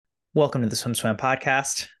Welcome to the SwimSwam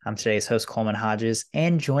podcast. I'm today's host, Coleman Hodges,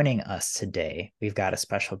 and joining us today, we've got a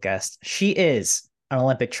special guest. She is an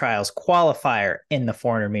Olympic trials qualifier in the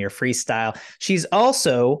 400-meter freestyle. She's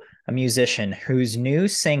also a musician whose new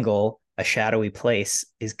single, A Shadowy Place,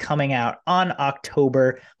 is coming out on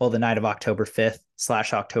the night of October 5th /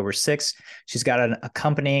 October 6th. She's got an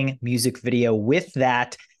accompanying music video with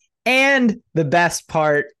that. And the best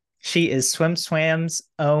part, she is SwimSwam's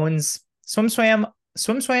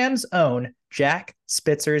own Jack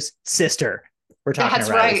Spitzer's sister. We're talking That's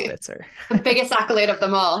to Riley right. Spitser. The biggest accolade of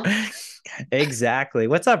them all. Exactly.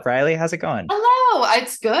 What's up, Riley? How's it going? Hello,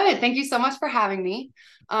 it's good. Thank you so much for having me.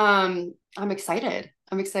 I'm excited.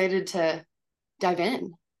 I'm excited to dive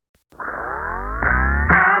in.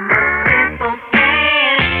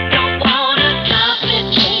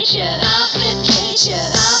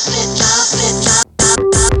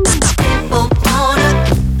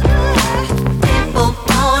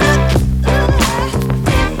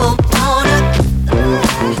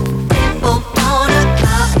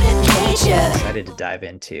 Excited to dive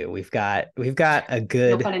into. We've got a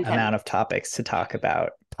good amount of topics to talk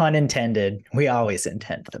about. Pun intended. We always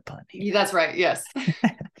intend the pun. That's right. Yes.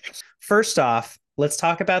 First off, let's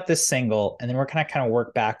talk about this single, and then we're gonna kind of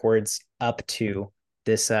work backwards up to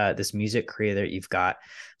this music career that you've got.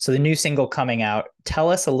 So the new single coming out. Tell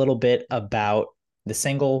us a little bit about the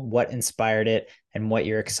single, what inspired it, and what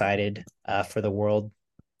you're excited for the world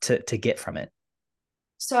to get from it.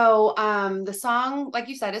 So the song, like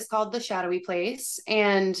you said, is called The Shadowy Place.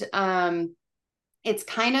 And it's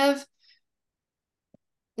kind of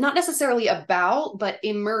not necessarily about, but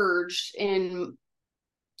emerged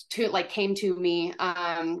came to me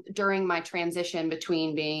during my transition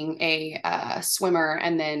between being a swimmer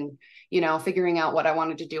and then, figuring out what I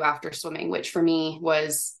wanted to do after swimming, which for me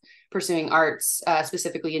was pursuing arts,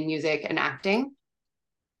 specifically in music and acting.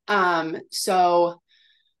 So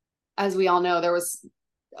as we all know, there was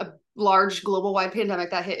a large global wide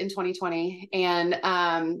pandemic that hit in 2020.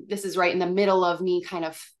 And this is right in the middle of me kind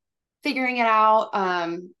of figuring it out,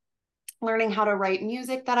 learning how to write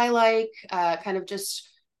music that I like, kind of just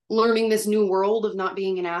learning this new world of not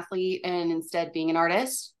being an athlete and instead being an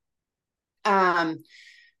artist.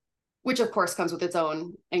 Which of course comes with its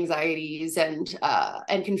own anxieties and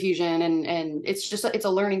confusion. And it's a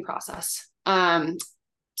learning process.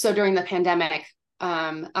 So during the pandemic,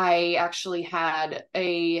 I actually had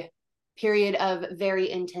a period of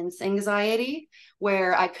very intense anxiety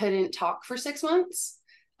where I couldn't talk for 6 months.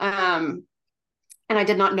 And I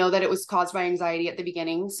did not know that it was caused by anxiety at the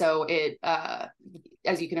beginning. So it,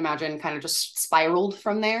 as you can imagine, kind of just spiraled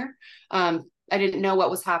from there. I didn't know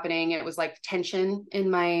what was happening. It was like tension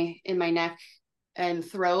in my neck and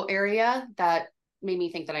throat area that made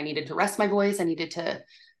me think that I needed to rest my voice. I needed to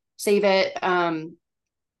save it. And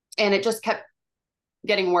it just kept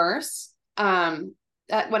getting worse.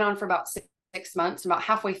 That went on for about 6 months. About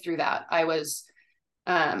halfway through that, I was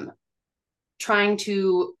trying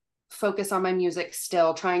to focus on my music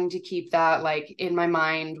still, trying to keep that like in my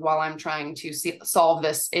mind while I'm trying to solve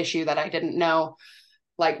this issue that I didn't know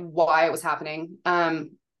like why it was happening. And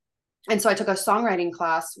so I took a songwriting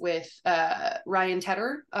class with Ryan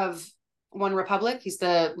Tedder of One Republic. He's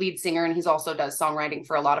the lead singer, and he's also does songwriting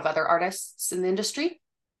for a lot of other artists in the industry.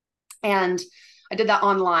 And I did that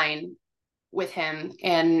online with him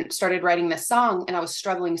and started writing this song. And I was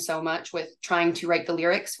struggling so much with trying to write the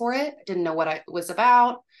lyrics for it. I didn't know what it was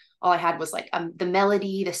about. All I had was like the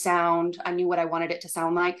melody, the sound. I knew what I wanted it to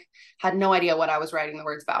sound like. Had no idea what I was writing the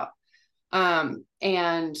words about.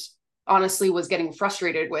 And honestly was getting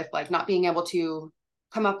frustrated with like not being able to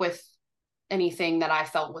come up with anything that I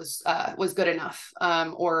felt was good enough,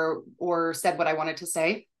 or said what I wanted to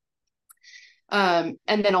say. And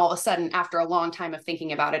then all of a sudden, after a long time of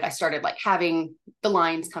thinking about it, I started like having the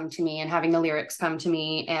lines come to me and having the lyrics come to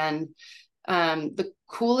me. And the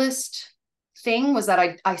coolest thing was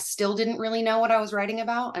that I still didn't really know what I was writing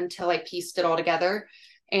about until I pieced it all together.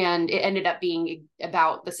 And it ended up being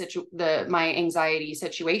about my anxiety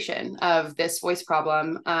situation of this voice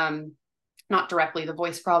problem, not directly the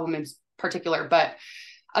voice problem in particular, but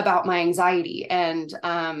about my anxiety. And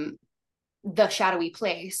the shadowy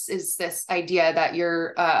place is this idea that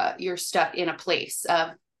you're stuck in a place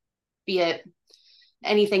of, be it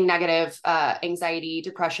anything negative, anxiety,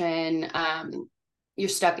 depression. You're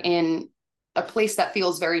stuck in a place that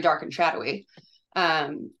feels very dark and shadowy.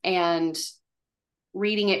 And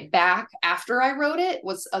reading it back after I wrote it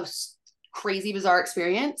was a crazy, bizarre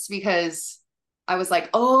experience, because I was like,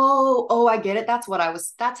 oh, I get it. That's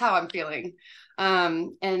how I'm feeling.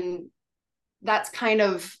 And that's kind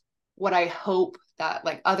of what I hope that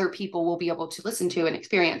like other people will be able to listen to and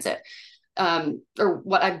experience it. Or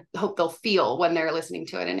what I hope they'll feel when they're listening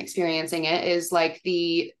to it and experiencing it is like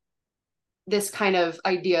this kind of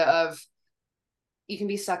idea of you can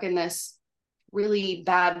be stuck in this really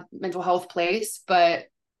bad mental health place, but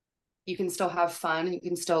you can still have fun. You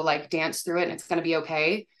can still like dance through it and it's going to be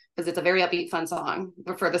okay. Because it's a very upbeat, fun song.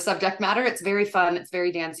 But for the subject matter, it's very fun. It's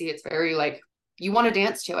very dancey. It's very like, you want to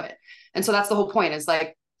dance to it. And so that's the whole point is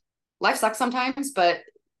like, life sucks sometimes, but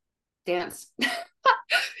dance,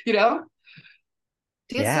 you know,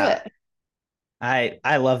 dance to it.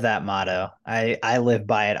 I love that motto. I live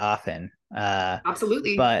by it often.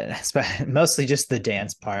 Absolutely. But mostly just the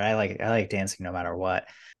dance part. I like dancing no matter what.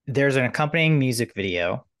 There's an accompanying music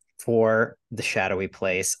video for the Shadowy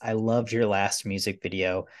Place. I loved your last music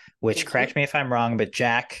video, which correct me if I'm wrong, but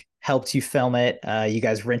Jack helped you film it. You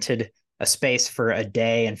guys rented a space for a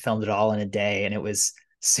day and filmed it all in a day, and it was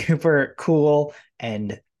super cool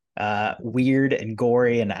and weird and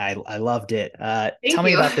gory, and I loved it. Tell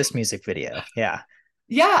me about this music video.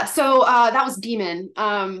 Yeah. So that was Demon.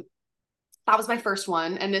 That was my first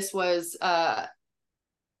one, and this was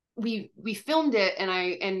we filmed it,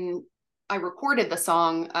 and I recorded the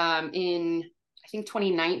song in I think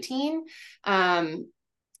 2019, and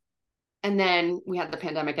then we had the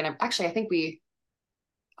pandemic, and I think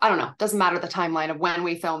I don't know, doesn't matter the timeline of when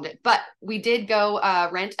we filmed it, but we did go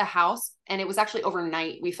rent a house, and it was actually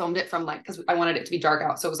overnight. We filmed it from like, because I wanted it to be dark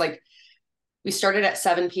out, so it was like we started at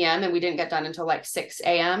 7 p.m. and we didn't get done until like 6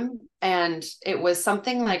 a.m. and it was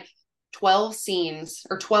something like 12 scenes,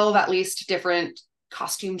 or 12 at least different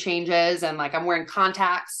costume changes, and like I'm wearing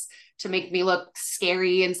contacts to make me look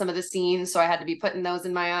scary in some of the scenes, so I had to be putting those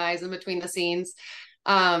in my eyes in between the scenes.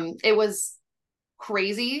 It was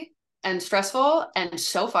crazy and stressful and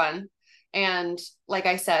so fun, and like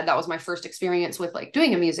I said, that was my first experience with like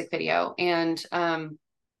doing a music video, and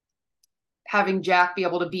having Jack be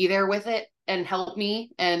able to be there with it and help me.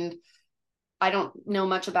 And I don't know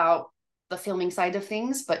much about the filming side of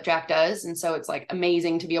things, but Jack does, and so it's like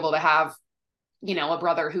amazing to be able to have, you know, a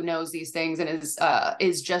brother who knows these things and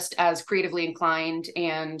is just as creatively inclined,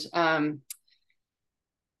 and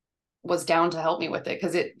was down to help me with it,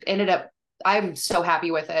 because it ended up, I'm so happy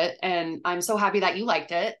with it, and I'm so happy that you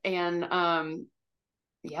liked it. And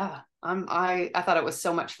yeah, I thought it was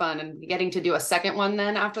so much fun, and getting to do a second one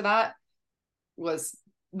then after that was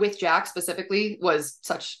with Jack specifically was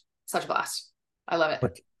such a blast. I love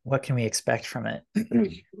it. What can we expect from it?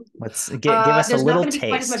 Let's give us a little taste. There's not going to be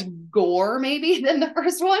quite as much gore maybe than the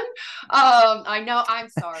first one. I know. I'm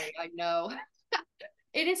sorry. I know.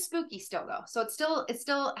 It is spooky still though. So it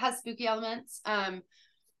still has spooky elements.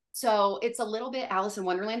 So it's a little bit Alice in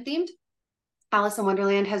Wonderland themed. Alice in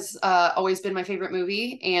Wonderland has always been my favorite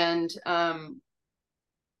movie, and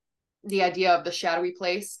the idea of the shadowy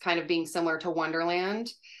place kind of being similar to Wonderland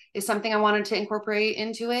is something I wanted to incorporate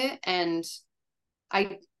into it. And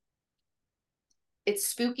it's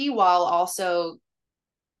spooky while also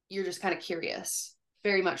you're just kind of curious,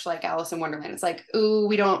 very much like Alice in Wonderland. It's like, ooh,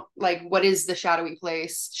 we don't like, what is the shadowy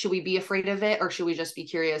place? Should we be afraid of it, or should we just be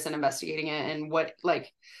curious and investigating it? And what,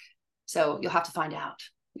 like, so you'll have to find out.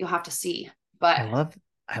 You'll have to see. But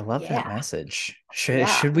I love that message.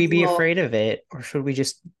 Should we be afraid of it, or should we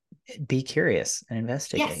just be curious and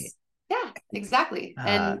investigate? Yes. Yeah, exactly.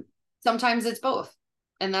 And sometimes it's both,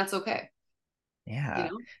 and that's okay. Yeah.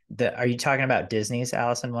 You know? Are you talking about Disney's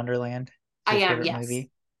Alice in Wonderland? I am. Yes.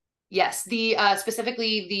 Movie? Yes. The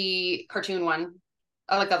specifically the cartoon one.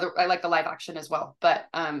 I like the live action as well, but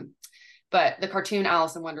the cartoon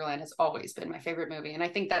Alice in Wonderland has always been my favorite movie, and I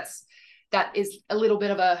think that is a little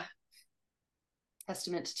bit of a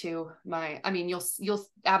testament to my. I mean, you'll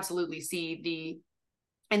absolutely see the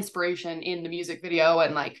inspiration in the music video,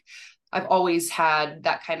 and like I've always had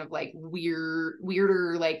that kind of like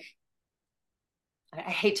weirder like. I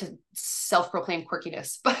hate to self-proclaim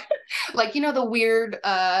quirkiness, but like, you know, the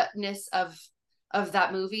weirdness of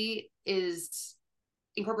that movie is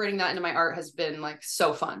incorporating that into my art has been like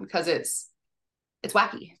so fun, because it's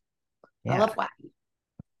wacky. Yeah. I love wacky.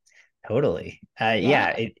 Totally.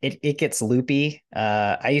 It gets loopy.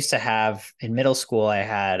 I used to have in middle school, I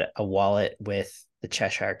had a wallet with the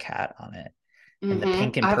Cheshire Cat on it, and the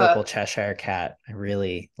pink and purple Cheshire Cat. I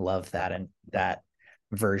really love that, and that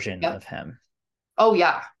version of him. Oh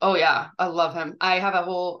yeah. I love him. I have a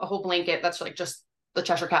whole blanket that's like just the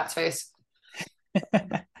Cheshire Cat's face.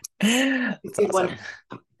 That's awesome.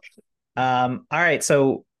 All right.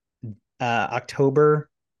 So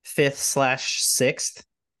October 5th/6th.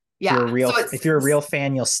 Yeah. If you're a real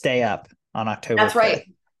fan, you'll stay up on October. That's right.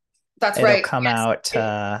 5th. It'll come out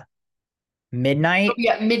midnight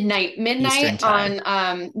Yeah, midnight Eastern time.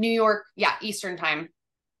 on New York, yeah, Eastern time.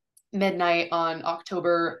 Midnight on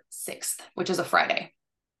October 6th, which is a Friday.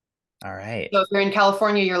 All right. So if you're in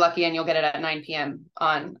California, you're lucky and you'll get it at 9 p.m.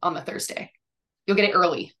 on the Thursday. You'll get it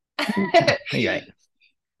early. You're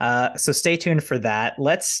right. So stay tuned for that.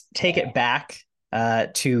 Let's take it back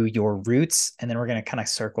to your roots, and then we're going to kind of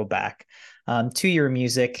circle back to your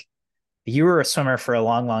music. You were a swimmer for a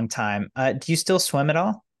long, long time. Do you still swim at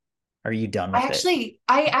all? Or are you done with it?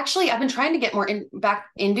 I've been trying to get back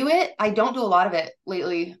into it. I don't do a lot of it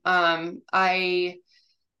lately. I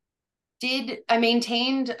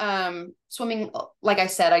maintained swimming. Like I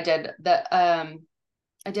said, I did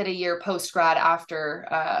a year post grad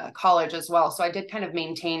after college as well. So I did kind of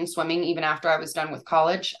maintain swimming even after I was done with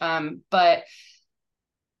college. But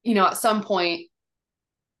at some point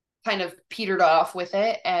kind of petered off with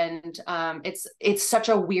it. And it's such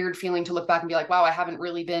a weird feeling to look back and be like, wow, I haven't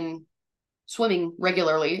really been swimming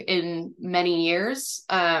regularly in many years.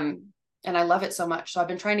 And I love it so much. So I've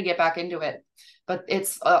been trying to get back into it, but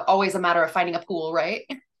it's always a matter of finding a pool, right?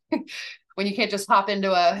 When you can't just hop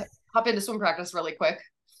into swim practice really quick.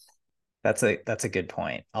 That's a good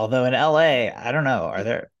point. Although in LA, I don't know. Are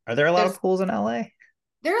there a lot of pools in LA?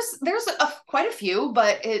 There's quite a few,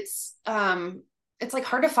 but it's like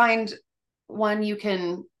hard to find one you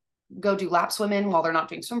can go do lap swim in while they're not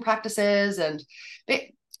doing swim practices. And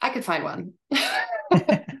I could find one.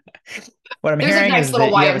 What I'm There's hearing a nice is little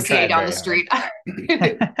that you haven't YMCA tried down very the street.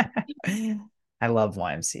 I love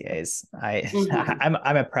YMCA's. Mm-hmm.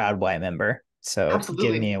 I'm a proud Y member. So give me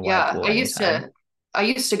Absolutely. a Y Yeah. pool anytime. I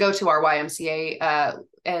used to go to our YMCA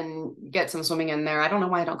and get some swimming in there. I don't know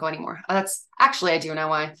why I don't go anymore. That's actually, I do know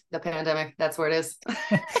why. The pandemic, that's where it is.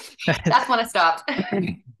 That's when I stopped.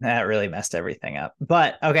 That really messed everything up.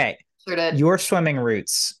 But okay. Sure did. Your swimming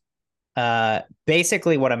roots.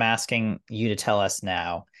 Basically what I'm asking you to tell us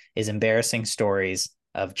now is embarrassing stories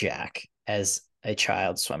of Jack as a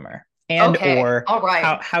child swimmer. And Okay. or All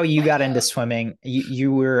right. how you got into swimming.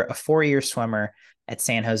 You were a 4-year swimmer at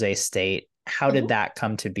San Jose State. How did that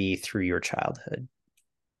come to be through your childhood?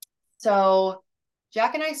 So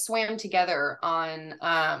Jack and I swam together on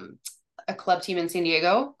a club team in San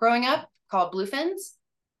Diego growing up called Bluefins.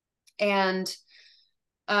 And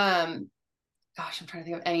gosh, I'm trying to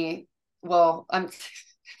think of any. Well, as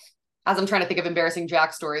I'm trying to think of embarrassing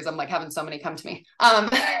Jack stories, I'm like having so many come to me.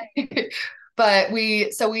 But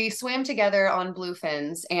we swam together on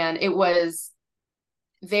Bluefins, and it was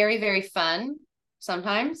very, very fun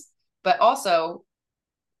sometimes, but also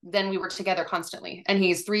then we were together constantly. And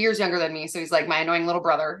he's 3 years younger than me, so he's like my annoying little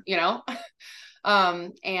brother,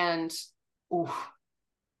 and ooh,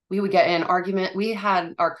 we would get in argument. We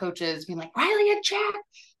had our coaches being like, Riley and Jack,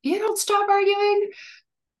 you don't stop arguing.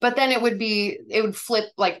 But then it would flip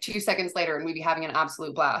like 2 seconds later and we'd be having an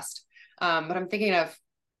absolute blast. But I'm thinking of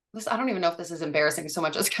this. I don't even know if this is embarrassing so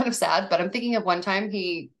much as kind of sad, but I'm thinking of one time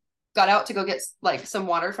he got out to go get like some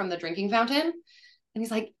water from the drinking fountain. And he's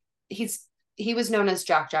like, he was known as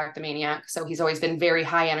Jack the Maniac. So he's always been very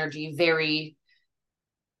high energy, very,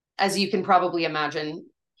 as you can probably imagine,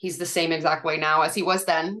 he's the same exact way now as he was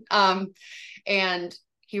then. And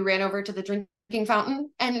he ran over to the drinking fountain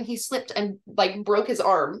and he slipped and like broke his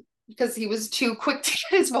arm because he was too quick to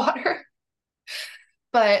get his water.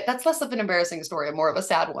 But that's less of an embarrassing story and more of a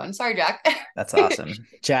sad one. Sorry, Jack. That's awesome.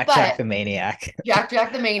 Jack the Maniac.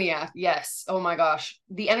 Jack the Maniac. Yes. Oh my gosh.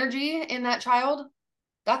 The energy in that child.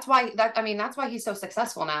 That's why he's so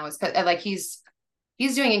successful now, is because like he's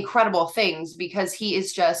doing incredible things because he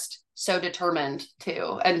is just so determined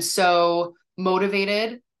too, and so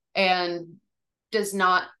motivated, and does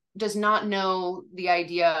not know the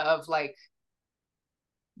idea of like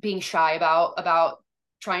being shy about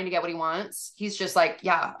trying to get what he wants. He's just like,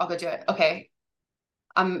 yeah, I'll go do it. Okay.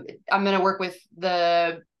 I'm going to work with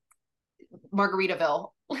the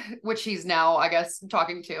Margaritaville, which he's now, I guess,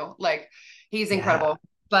 talking to. Like, he's incredible.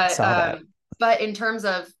 But in terms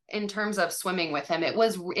of swimming with him, it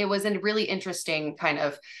was a really interesting kind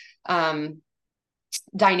of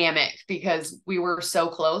dynamic because we were so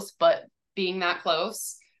close, but being that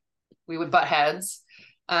close, we would butt heads.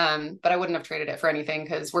 But I wouldn't have traded it for anything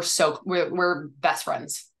because we're best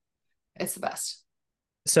friends. It's the best.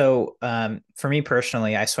 So for me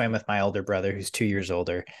personally, I swam with my older brother who's 2 years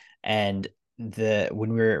older. And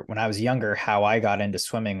when I was younger, how I got into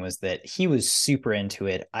swimming was that he was super into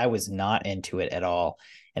it. I was not into it at all.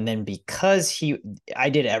 And then because I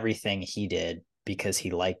did everything he did because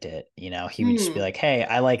he liked it, he would just be like, hey,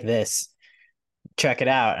 I like this, check it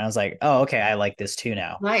out. And I was like, oh, okay, I like this too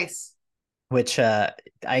now. Nice. which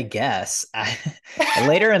I guess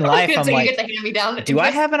later in I was life, gonna I'm say you get like, the hand-me-down do I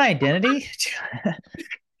interest. have an identity?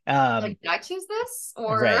 Like, um, did I choose this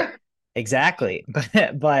right. or Exactly.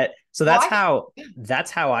 But so well, I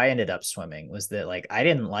that's how I ended up swimming, was that like I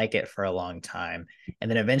didn't like it for a long time.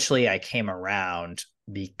 And then eventually I came around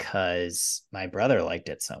because my brother liked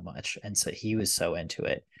it so much. And so he was so into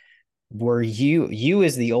it. Were you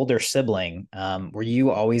as the older sibling, were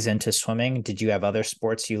you always into swimming? Did you have other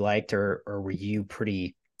sports you liked, or were you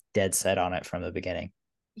pretty dead set on it from the beginning?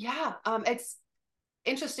 yeah, it's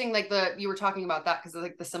interesting, like the you were talking about that because of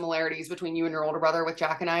like the similarities between you and your older brother with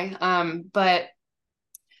Jack and I. But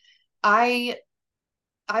I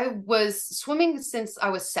I was swimming since I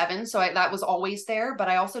was 7, so that was always there. But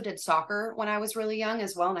I also did soccer when I was really young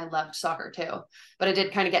as well, and I loved soccer too. But it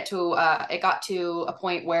did kind of get to it got to a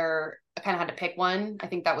point where I kind of had to pick one. I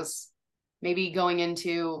think that was maybe going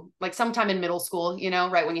into like sometime in middle school,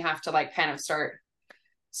 right when you have to like kind of start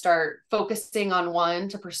focusing on one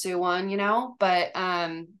to pursue one, But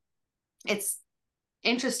it's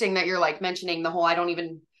interesting that you're like mentioning the whole I don't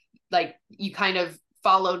even like you kind of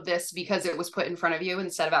followed this because it was put in front of you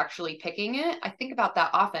instead of actually picking it. I think about that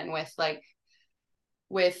often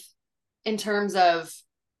with in terms of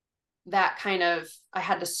that kind of I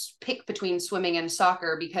had to pick between swimming and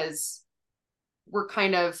soccer because we're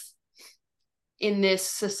kind of in this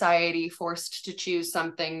society forced to choose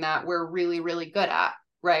something that we're really really good at,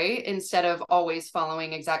 right, instead of always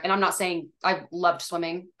following exact. And I'm not saying I loved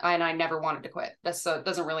swimming and I never wanted to quit. That's so it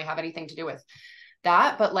doesn't really have anything to do with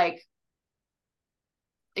that, but like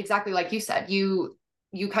exactly like you said, you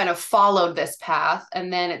kind of followed this path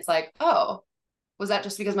and then it's like, oh, was that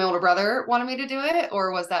just because my older brother wanted me to do it,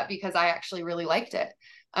 or was that because I actually really liked it?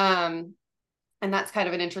 And that's kind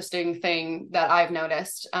of an interesting thing that I've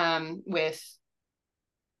noticed with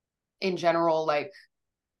in general, like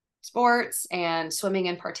sports and swimming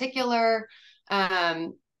in particular.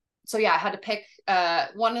 So yeah, I had to pick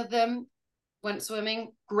one of them. Went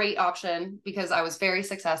swimming, great option because I was very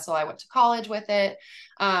successful. I went to college with it.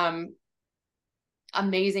 Um,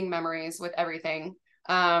 Amazing memories with everything.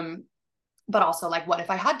 But also like, what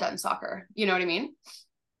if I had done soccer? You know what I mean?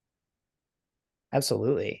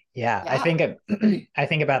 Absolutely. Yeah. I Yeah, think I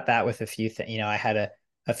think about that with a few things. I had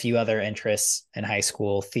a few other interests in high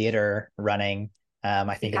school: theater, running.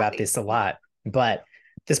 I think about exactly. this a lot, but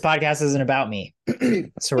this podcast isn't about me.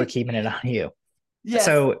 So we're keeping it on you. Yes.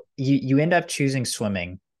 So you end up choosing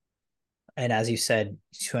swimming. And as you said, you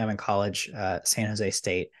swam in college, San Jose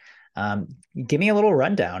State. Um, Give me a little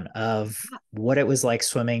rundown of what it was like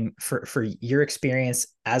swimming for your experience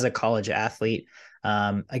as a college athlete.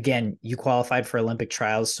 Again, you qualified for Olympic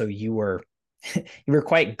trials, so you were you were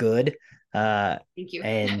quite good. Uh, Thank you.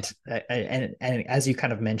 and as you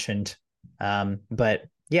kind of mentioned, but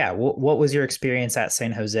yeah, what was your experience at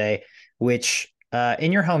San Jose, which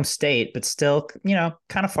in your home state, but still,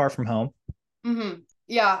 kind of far from home?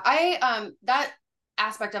 Yeah, I that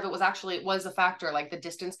aspect of it was a factor, like the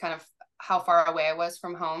distance, kind of how far away I was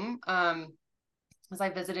from home. Because I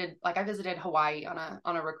visited Hawaii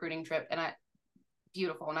on a recruiting trip, and I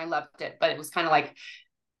beautiful and I loved it, but it was kind of like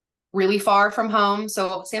really far from home.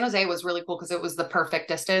 So San Jose was really cool because it was the perfect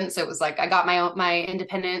distance. It was like I got my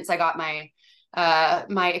independence, I got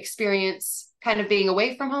my experience kind of being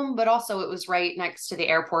away from home, but also it was right next to the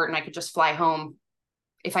airport and I could just fly home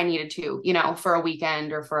if I needed to, for a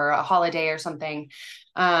weekend or for a holiday or something.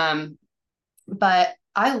 But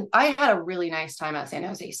I had a really nice time at San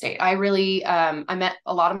Jose State. I really I met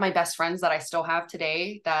a lot of my best friends that I still have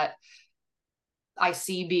today that I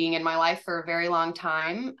see being in my life for a very long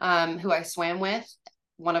time, who I swam with.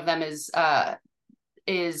 One of them is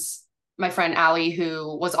my friend Allie,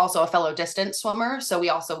 who was also a fellow distance swimmer. So we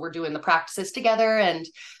also were doing the practices together, and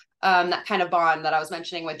that kind of bond that I was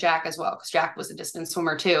mentioning with Jack as well, because Jack was a distance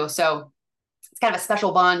swimmer too. So it's kind of a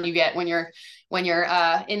special bond you get when you're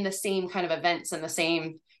in the same kind of events and the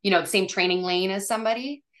same training lane as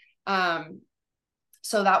somebody.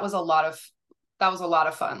 So that was a lot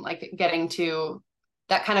of fun, like getting to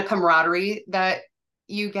that kind of camaraderie that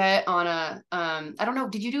you get on a I don't know,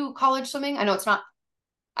 did you do college swimming? I know it's not,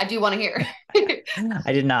 I do want to hear.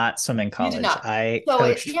 I did not swim in You did college. not. I So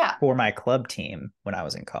coached yeah. for my club team when I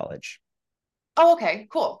was in college. Oh, okay,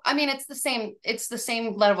 cool. I mean, it's the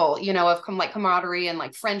same level, of like camaraderie and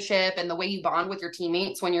like friendship, and the way you bond with your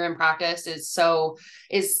teammates when you're in practice is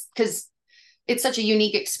because it's such a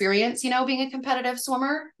unique experience, being a competitive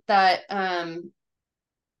swimmer that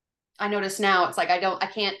I notice now it's like I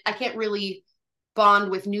can't really bond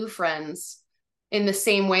with new friends in the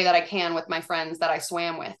same way that I can with my friends that I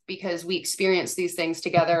swam with, because we experience these things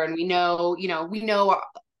together and we know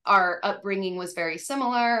our upbringing was very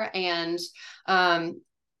similar, and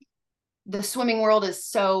the swimming world is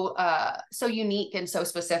so unique and so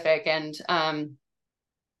specific, and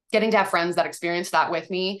getting to have friends that experienced that with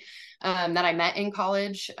me, that I met in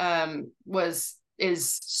college,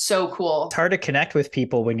 is so cool. It's hard to connect with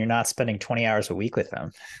people when you're not spending 20 hours a week with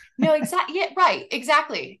them. No, exactly. Yeah, right.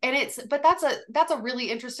 Exactly. And but that's a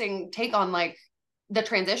really interesting take on like the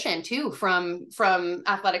transition too, from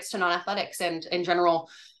athletics to non-athletics, and in general,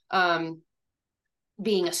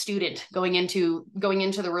 being a student going into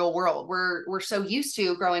the real world. We're so used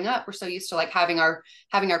to growing up. We're so used to like having our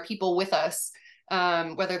people with us,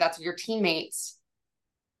 whether that's your teammates.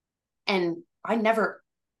 And we never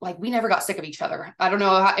got sick of each other. I don't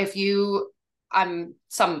know if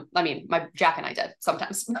my Jack and I did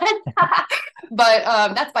sometimes, but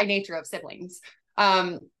that's by nature of siblings.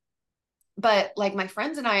 But like my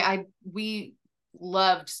friends and we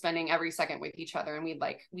loved spending every second with each other, and we'd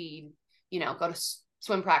go to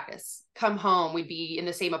swim practice, come home, we'd be in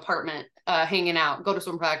the same apartment, hanging out, go to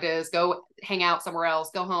swim practice, go hang out somewhere else,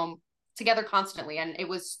 go home together constantly. And it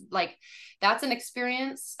was like, that's an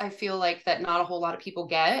experience I feel like that not a whole lot of people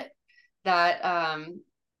get, that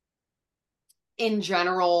in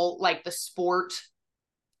general, like the sport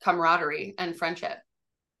camaraderie and friendship.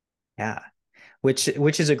 Yeah. Which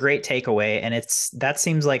is a great takeaway. And that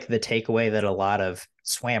seems like the takeaway that a lot of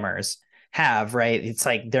swammers have, right? It's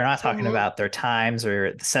like, they're not talking about their times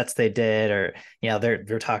or the sets they did, or,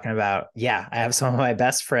 they're talking about, I have some of my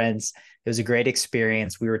best friends. It was a great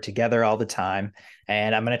experience. We were together all the time,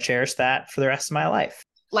 and I'm going to cherish that for the rest of my life.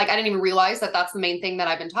 Like, I didn't even realize that that's the main thing that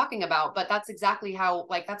I've been talking about, but that's exactly how,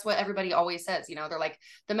 like, that's what everybody always says, they're like,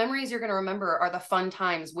 the memories you're going to remember are the fun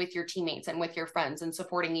times with your teammates and with your friends and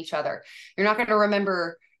supporting each other. You're not going to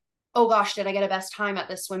remember, oh gosh, did I get a best time at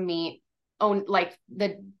this swim meet? Oh, like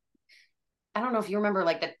I don't know if you remember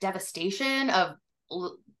like the devastation of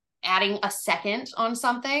adding a second on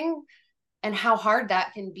something, and how hard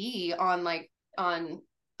that can be on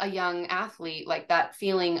a young athlete, like that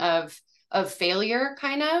feeling of failure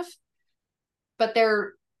kind of. But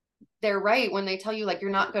they're right when they tell you like, you're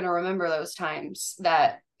not going to remember those times,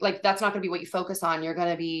 that like, that's not going to be what you focus on. You're going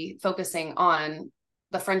to be focusing on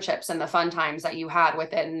the friendships and the fun times that you had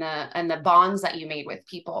with it, and the bonds that you made with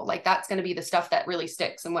people. Like, that's going to be the stuff that really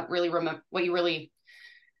sticks, and what you really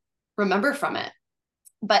remember from it.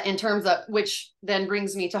 But in terms of, which then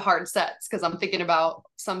brings me to hard sets, because I'm thinking about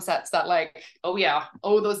some sets that like,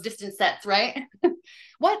 those distance sets, right?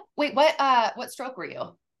 What stroke were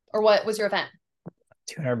you, or what was your event?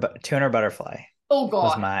 200 butterfly. Oh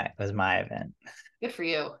God, was my event. Good for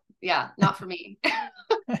you. Yeah, not for me.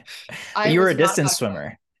 You were a distance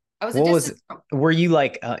swimmer. I was a distance swimmer. Were you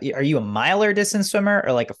like, are you a miler distance swimmer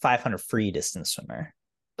or like a 500 free distance swimmer?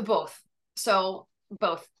 Both. So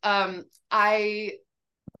both. I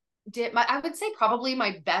would say probably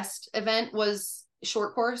my best event was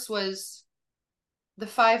short course, was the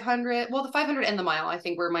 500. Well, the 500 and the mile, I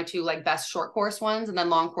think, were my two like best short course ones. And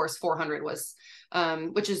then long course 400 was,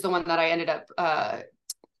 which is the one that I ended up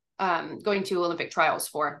going to Olympic trials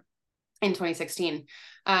for in 2016.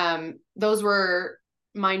 Those were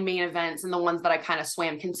my main events, and the ones that I kind of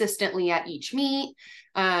swam consistently at each meet.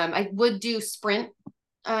 I would do sprint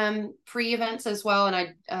free events as well.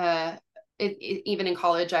 And even in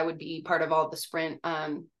college, I would be part of all the sprint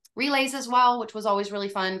relays as well, which was always really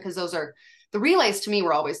fun, because the relays to me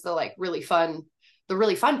were always the really fun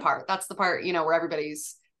part. That's the part, where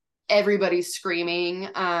everybody's screaming.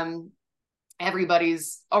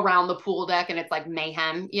 Everybody's around the pool deck, and it's like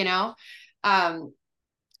mayhem,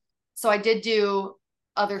 so I did do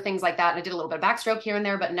other things like that. And I did a little bit of backstroke here and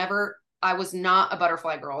there, but I was not a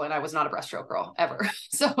butterfly girl, and I was not a breaststroke girl ever.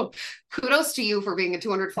 So kudos to you for being a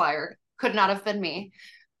 200 flyer. Could not have been me.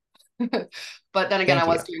 But then again, I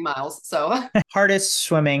was doing miles. So hardest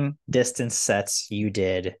swimming distance sets you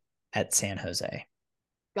did at San Jose?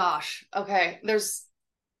 Gosh. Okay. There's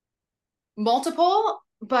multiple,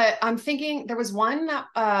 but I'm thinking there was one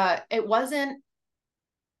that it wasn't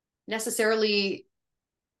necessarily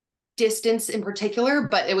distance in particular,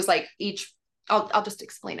 but it was like I'll just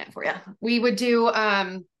explain it for you. We would do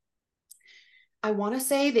I want to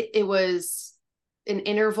say that it was an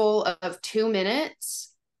interval of 2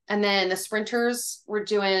 minutes, and then the sprinters were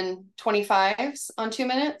doing 25s on 2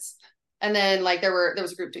 minutes, and then like there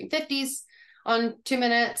was a group doing 50s on 2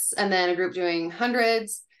 minutes, and then a group doing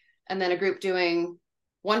hundreds, and then a group doing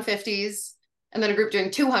 150s, and then a group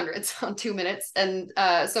doing 200s on 2 minutes. And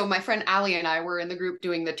so my friend Allie and I were in the group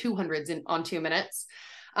doing the 200s on 2 minutes.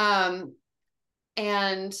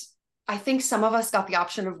 And I think some of us got the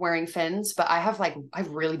option of wearing fins, but I have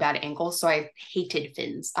really bad ankles. So I hated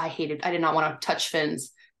fins. I did not want to touch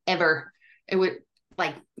fins ever. It would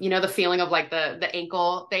the feeling of like the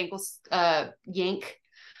ankles yank.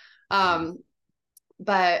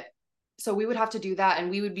 But so we would have to do that, and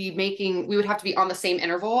we would have to be on the same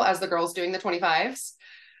interval as the girls doing the 25s.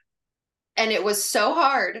 And it was so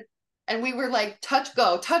hard. And we were like, touch,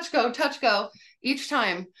 go, touch, go, touch, go each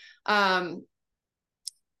time.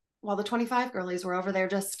 While the 25 girlies were over there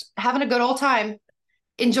just having a good old time,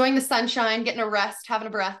 enjoying the sunshine, getting a rest, having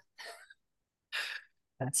a breath.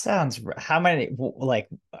 That sounds, how many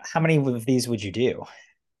of these would you do?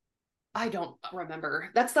 I don't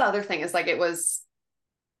remember. That's the other thing, is like, it was,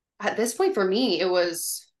 at this point for me, it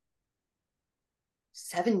was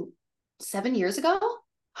 7 years ago.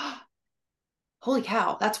 Holy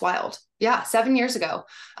cow, that's wild. Yeah, 7 years ago.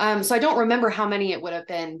 So I don't remember how many it would have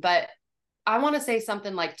been, but I want to say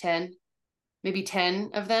something like 10, maybe 10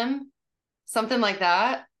 of them, something like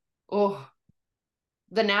that. Oh,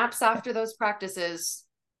 the naps after those practices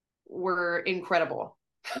were incredible.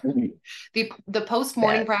 The post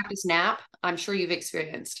morning practice nap, I'm sure you've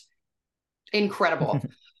experienced. Incredible.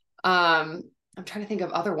 I'm trying to think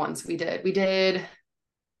of other ones we did.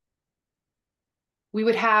 We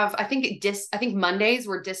would have, I think Mondays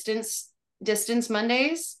were distance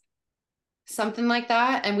Mondays, something like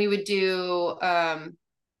that. And we would do,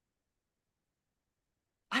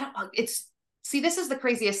 this is the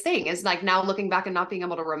craziest thing, is like, now looking back and not being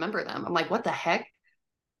able to remember them. I'm like, what the heck?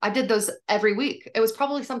 I did those every week. It was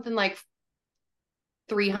probably something like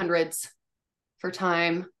 300s for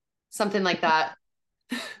time, something like that.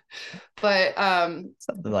 But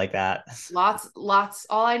something like that. Lots.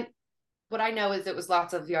 What I know is it was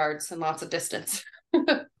lots of yards and lots of distance.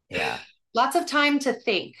 Yeah. Lots of time to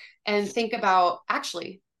think about,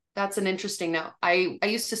 actually, that's an interesting note. I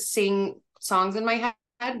used to sing songs in my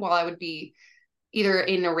head while I would be either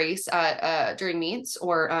in a race during meets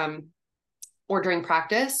or during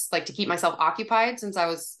practice, like to keep myself occupied, since I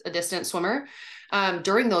was a distance swimmer,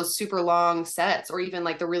 during those super long sets, or even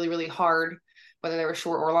like the really, really hard, whether they were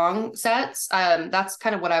short or long sets. That's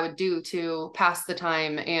kind of what I would do to pass the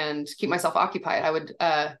time and keep myself occupied.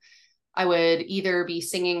 I would either be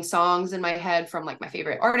singing songs in my head from like my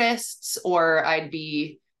favorite artists, or I'd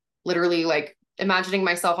be literally like imagining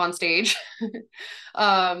myself on stage.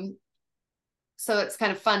 So it's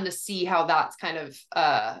kind of fun to see how that's kind of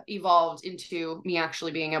evolved into me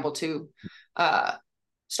actually being able to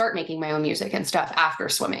start making my own music and stuff after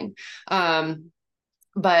swimming.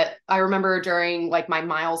 But I remember during like my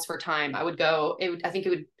miles for time, I would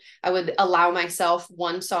allow myself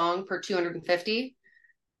one song per 250,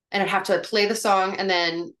 and I'd have to play the song, and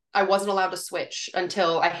then I wasn't allowed to switch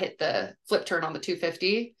until I hit the flip turn on the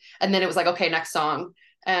 250. And then it was like, okay, next song.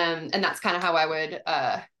 And that's kind of how I would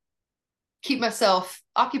keep myself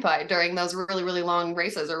occupied during those really, really long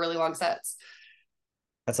races or really long sets.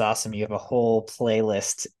 That's awesome. You have a whole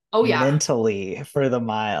playlist mentally for the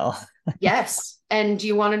mile. Yes. And do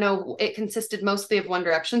you want to know, it consisted mostly of One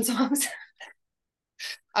Direction songs.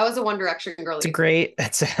 I was a One Direction girl. That's a great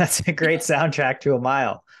soundtrack to a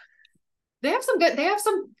mile. They have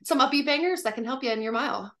some upbeat bangers that can help you in your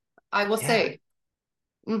mile, I will say.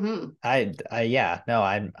 Mm-hmm.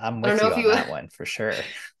 I'm with you on that one for sure.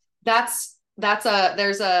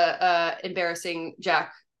 There's a embarrassing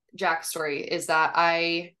Jack story, is that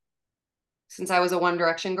since I was a One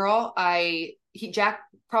Direction girl, Jack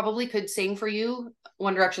probably could sing for you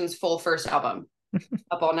One Direction's full first album,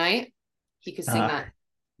 Up All Night. He could sing that.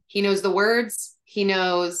 He knows the words.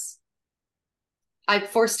 I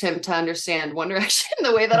forced him to understand One Direction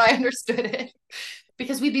the way that I understood it,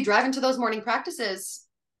 because we'd be driving to those morning practices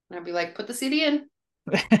and I'd be like, put the CD in.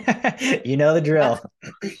 You know the drill.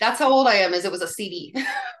 That's how old I am, is it was a CD.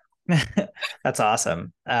 That's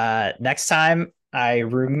awesome. Next time I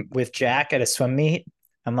room with Jack at a swim meet,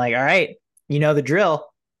 I'm like, all right, you know the drill,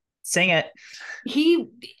 sing it. He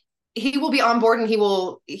will be on board, and he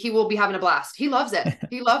will be having a blast. He loves it.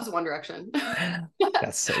 He loves One Direction.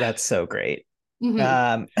 That's so great.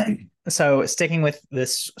 Mm-hmm. So sticking with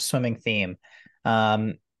this swimming theme,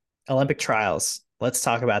 Olympic trials, let's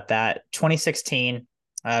talk about that. 2016,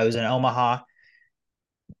 it was in Omaha.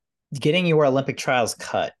 Getting your Olympic trials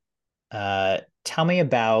cut. Tell me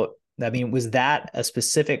about, was that a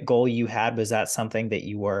specific goal you had? Was that something that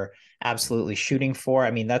you were absolutely shooting for?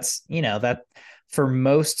 That's, that for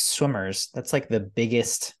most swimmers, that's like the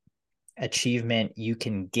biggest achievement you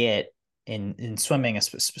can get in swimming,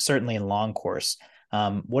 certainly in long course.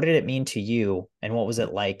 What did it mean to you, and what was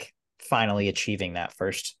it like finally achieving that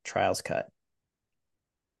first trials cut?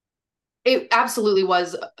 It absolutely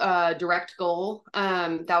was a direct goal.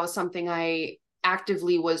 That was something I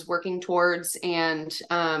actively was working towards and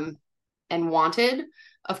wanted.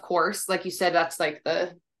 Of course, like you said, that's like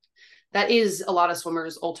that is a lot of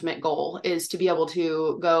swimmers' ultimate goal, is to be able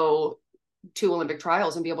to go to Olympic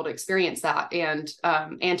trials and be able to experience that, and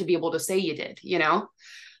to be able to say you did, you know.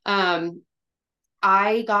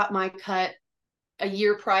 I got my cut a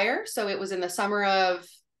year prior, so it was in the summer of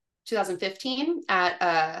 2015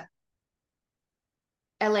 at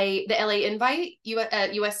the LA Invite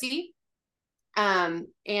at USC.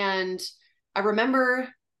 And I remember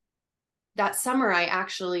that summer I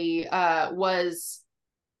actually was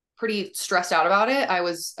pretty stressed out about it. I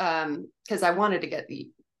was because I wanted to get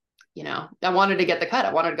I wanted to get the cut.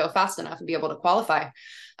 I wanted to go fast enough and be able to qualify.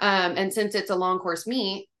 And since it's a long course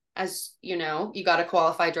meet, as you know, you got to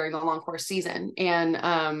qualify during the long course season,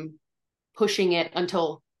 and pushing it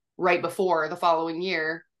until right before the following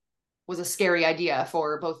year was a scary idea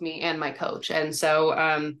for both me and my coach. And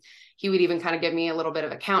so he would even kind of give me a little bit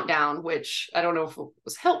of a countdown, which I don't know if it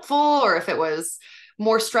was helpful or if it was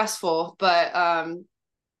more stressful, but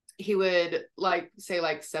he would like say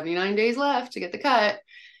like 79 days left to get the cut.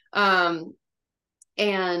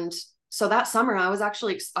 And so that summer I was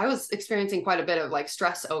experiencing quite a bit of like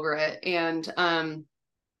stress over it. And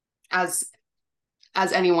as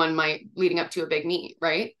anyone might leading up to a big meet,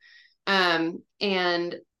 right?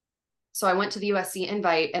 And so I went to the USC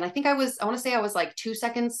Invite, and I want to say I was like 2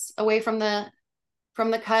 seconds away from the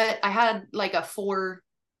cut. I had like a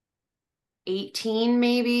 4:18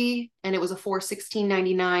 maybe, and it was a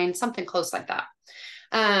 4:16.99, something close like that.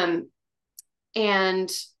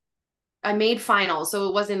 And I made finals, so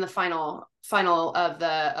it was in the final of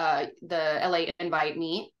the LA Invite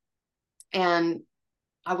meet, and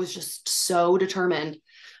I was just so determined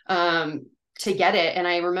to get it. And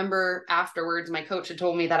I remember afterwards, my coach had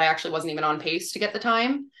told me that I actually wasn't even on pace to get the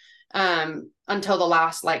time until the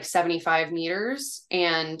last like 75 meters.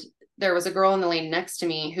 And there was a girl in the lane next to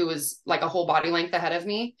me who was like a whole body length ahead of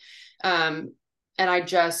me. And I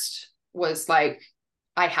just was like,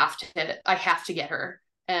 I have to get her.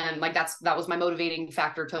 And like, that was my motivating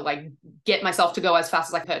factor to like get myself to go as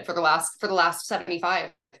fast as I could for the last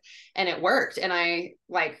 75. And it worked. And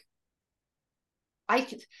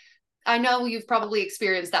I know you've probably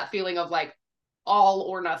experienced that feeling of like all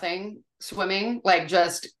or nothing swimming, like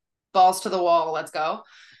just balls to the wall, let's go.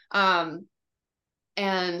 And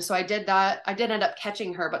so I did that. I did end up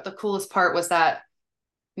catching her, but the coolest part was that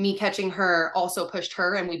me catching her also pushed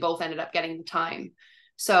her, and we both ended up getting the time.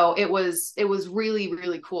 So it was really,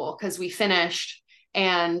 really cool because we finished.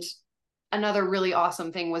 And another really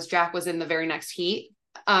awesome thing was Jack was in the very next heat.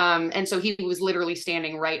 And so he was literally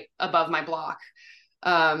standing right above my block.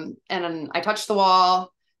 And I touched the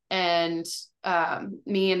wall, and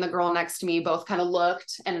me and the girl next to me both kind of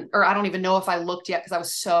looked, or I don't even know if I looked yet because I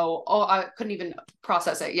was I couldn't even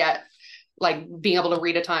process it yet, like being able to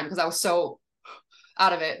read a time because I was so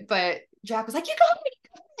out of it. But Jack was like, "You got me,"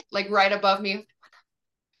 like right above me.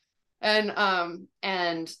 And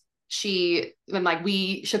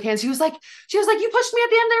we shook hands. She was like, "You pushed me at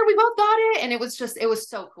the end there. We both got it." And it was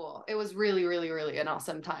so cool. It was really, really, really an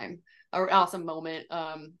awesome time, or an awesome moment.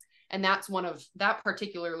 And that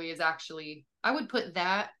particularly is actually, I would put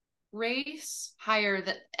that race higher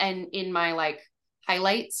and in my like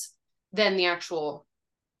highlights than the actual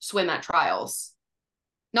swim at trials.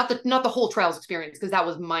 Not the whole trials experience, because that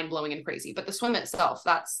was mind blowing and crazy, but the swim itself,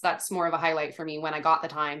 that's more of a highlight for me when I got the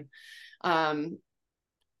time.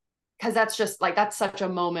 Because that's just like, that's such a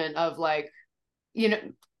moment of like,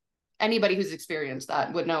 anybody who's experienced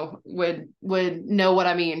that would know what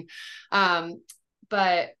I mean.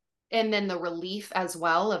 And then the relief as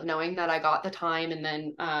well of knowing that I got the time, and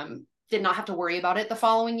then did not have to worry about it the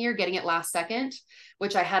following year, getting it last second,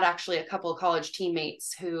 which I had actually a couple of college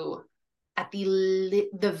teammates who at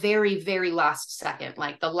the very, very last second,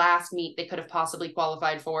 like the last meet they could have possibly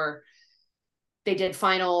qualified for, they did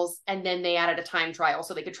finals, and then they added a time trial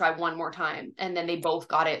so they could try one more time. And then they both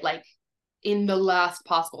got it like in the last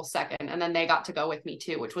possible second. And then they got to go with me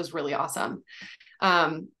too, which was really awesome.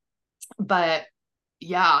 But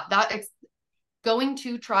yeah, going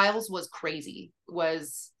to trials was crazy,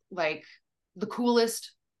 was like the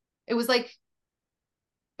coolest. It was like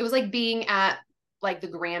being at like the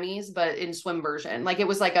Grammys, but in swim version. Like it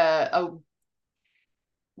was like a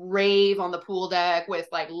rave on the pool deck with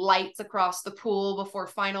like lights across the pool before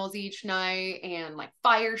finals each night, and like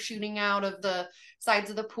fire shooting out of the sides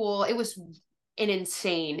of the pool. It was an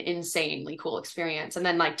insanely cool experience. And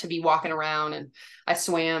then like to be walking around, and I was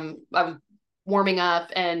warming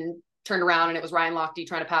up and turned around, and it was Ryan Lochte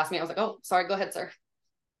trying to pass me. I was like, "Oh, sorry, go ahead, sir."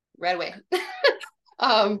 right away.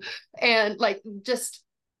 And like just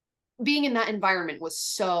being in that environment was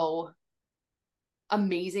so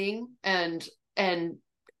amazing and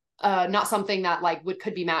not something that like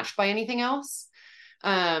could be matched by anything else.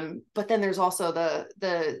 But then there's also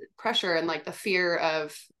the pressure and like the fear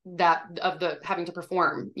of the having to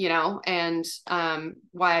perform, you know, and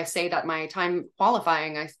why I say that my time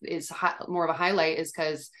qualifying is more of a highlight is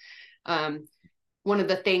because one of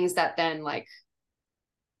the things that then like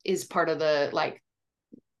is part of the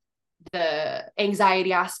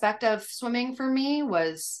anxiety aspect of swimming for me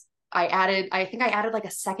was I think I added like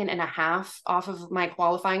a second and a half off of my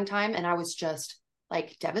qualifying time, and I was just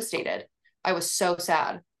like devastated. I was so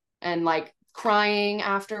sad and like crying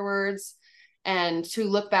afterwards. And to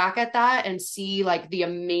look back at that and see like the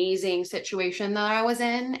amazing situation that I was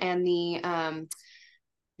in and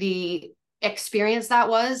the experience that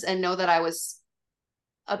was, and know that I was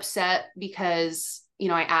upset because, you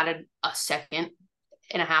know, I added a second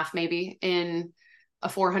and a half maybe in a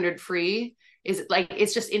 400 free is like,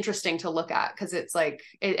 it's just interesting to look at because it's like,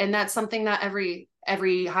 and that's something that every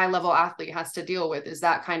high level athlete has to deal with, is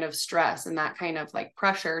that kind of stress and that kind of like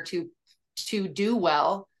pressure to do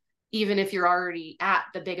well, even if you're already at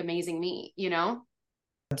the big, amazing meet, you know?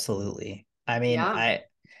 Absolutely. I mean, Yeah.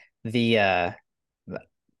 the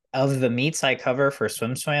of the meets I cover for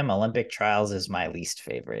SwimSwam, Olympic trials is my least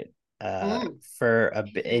favorite.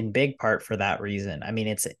 Mm. In big part for that reason. I mean,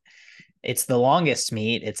 it's the longest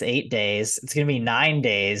meet. It's 8 days. It's gonna be 9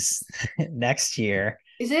 days next year.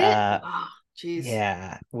 Is it? Uh, Oh, geez.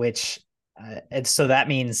 yeah, which and so that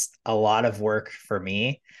means a lot of work for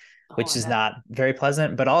me, Oh, which I is bet. not very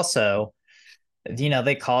pleasant. But also, you know,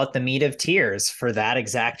 they call it the meat of tears for that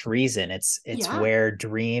exact reason. It's Yeah. where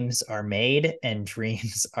dreams are made and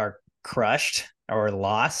dreams are crushed or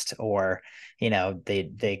lost, or you know,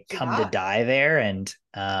 they come to Yeah. die there. And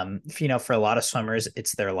you know, for a lot of swimmers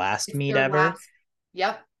it's their last It's meet their ever. last.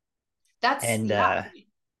 Yep. That's, And yeah,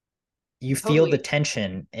 you feel the totally.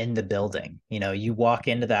 tension in the building. You know, you walk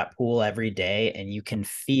into that pool every day and you can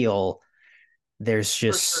feel there's For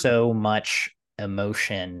just sure. so much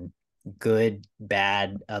emotion, good,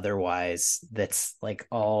 bad, otherwise, that's like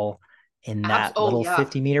all in that Oh, little yeah.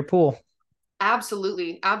 50-meter pool.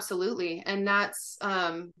 Absolutely. Absolutely. And that's,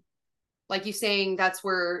 like you saying, that's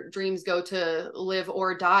where dreams go to live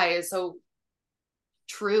or die is so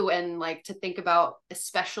true. And like to think about,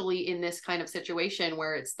 especially in this kind of situation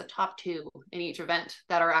where it's the top two in each event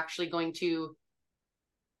that are actually going to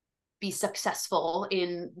be successful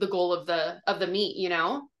in the goal of the meet, you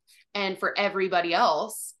know? And for everybody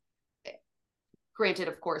else, granted,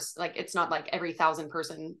 of course, like it's not like every 1,000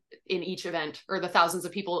 person in each event or the thousands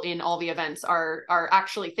of people in all the events are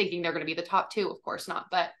actually thinking they're going to be the top two, of course not.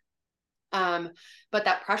 But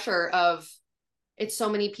that pressure of, it's so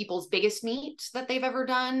many people's biggest meet that they've ever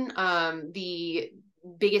done, the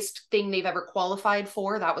biggest thing they've ever qualified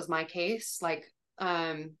for. That was my case. Like,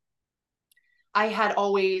 I had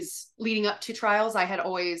always, leading up to trials, I had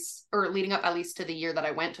always, or leading up at least to the year that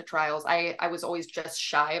I went to trials, I was always just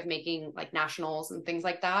shy of making like nationals and things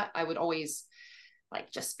like that. I would always like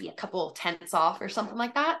just be a couple of tenths off or something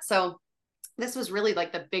like that. So this was really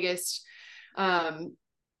like the biggest,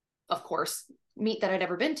 of course, meet that I'd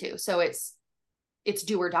ever been to. So it's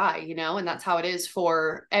do or die, you know, and that's how it is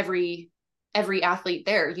for every athlete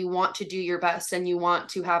there. You want to do your best and you want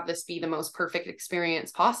to have this be the most perfect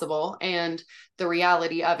experience possible. And the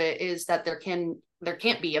reality of it is that there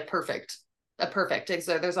can't be a perfect.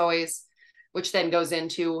 So there's always, which then goes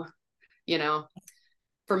into, you know,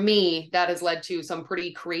 for me, that has led to some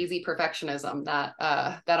pretty crazy perfectionism that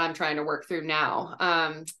I'm trying to work through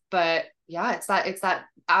now. But yeah, it's that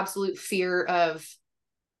absolute fear of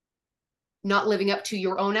not living up to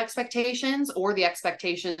your own expectations or the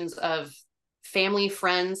expectations of family,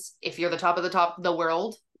 friends, if you're the top of the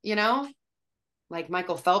world, you know? Like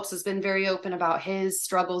Michael Phelps has been very open about his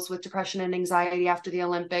struggles with depression and anxiety after the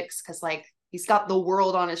Olympics because like he's got the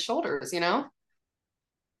world on his shoulders, you know?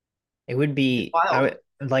 It would It's be I wild.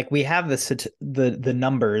 would like we have the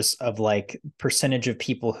numbers of like percentage of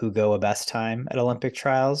people who go a best time at Olympic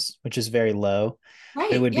trials, which is very low. But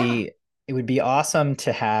Right. Yeah. it would be awesome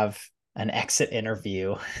to have an exit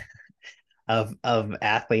interview of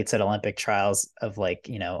athletes at Olympic trials of like,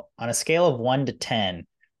 you know, on a scale of 1 to 10,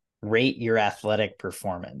 rate your athletic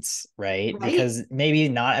performance, right? Right. Because maybe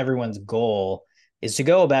not everyone's goal is to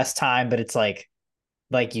go best time, but it's like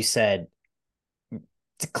you said,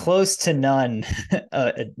 it's close to none,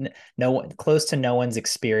 no one close to no one's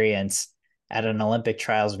experience at an Olympic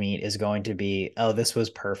trials meet is going to be, oh, this was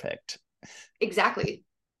perfect. Exactly.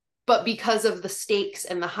 But because of the stakes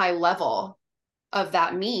and the high level, of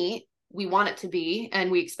that meet, we want it to be,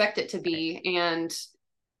 and we expect it to be. And,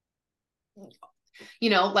 you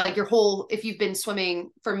know, like if you've been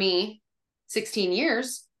swimming, for me, 16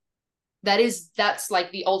 years, that's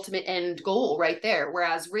like the ultimate end goal right there.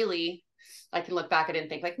 Whereas really, I can look back at it and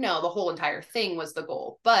think like, no, the whole entire thing was the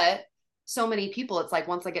goal. But so many people, it's like,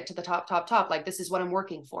 once I get to the top, like, this is what I'm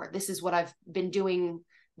working for. This is what I've been doing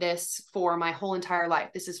this for my whole entire life.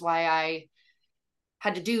 This is why I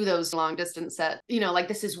had to do those long distance set, you know, like,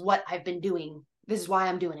 this is what I've been doing. This is why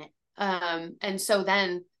I'm doing it. And so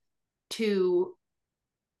then to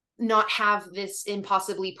not have this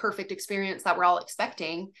impossibly perfect experience that we're all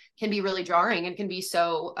expecting can be really jarring, and can be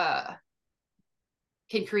so,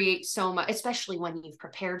 can create so much, especially when you've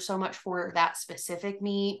prepared so much for that specific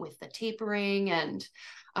meet with the tapering and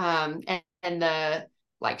the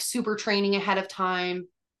like super training ahead of time,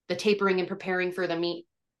 the tapering and preparing for the meet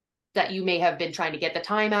that you may have been trying to get the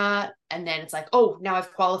time at. And then it's like, oh, now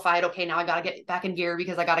I've qualified. Okay, now I got to get back in gear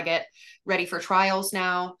because I got to get ready for trials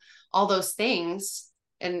now. All those things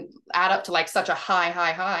and add up to like such a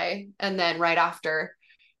high. And then right after,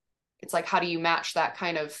 it's like, how do you match that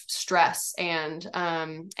kind of stress and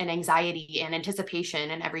anxiety and anticipation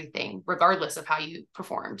and everything, regardless of how you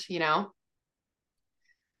performed, you know?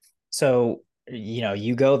 So, you know,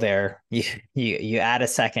 you go there, you add a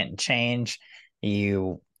second change,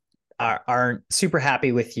 you aren't super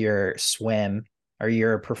happy with your swim or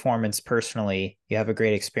your performance personally. You have a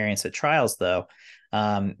great experience at trials though.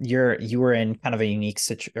 You were in kind of a unique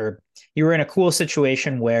or you were in a cool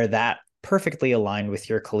situation where that perfectly aligned with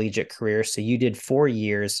your collegiate career. So you did 4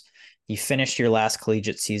 years, you finished your last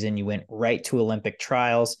collegiate season, you went right to Olympic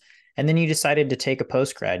trials, and then you decided to take a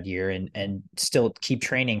post-grad year and still keep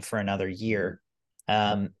training for another year.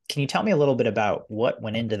 Can you tell me a little bit about what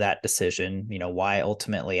went into that decision? You know, why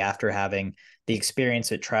ultimately, after having the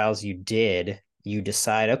experience at trials you did, you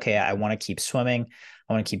decide, okay, I want to keep swimming,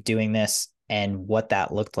 I want to keep doing this, and what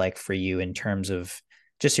that looked like for you in terms of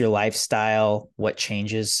just your lifestyle, what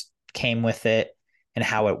changes came with it, and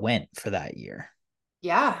how it went for that year?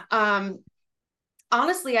 Yeah.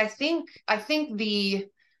 Honestly, I think the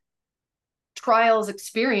trials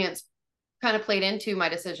experience kind of played into my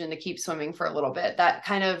decision to keep swimming for a little bit. That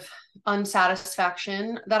kind of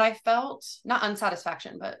unsatisfaction that I felt, not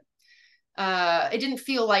unsatisfaction, but it didn't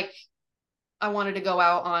feel like I wanted to go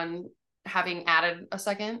out on having added a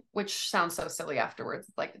second, which sounds so silly afterwards.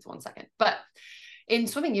 Like, it's 1 second, but in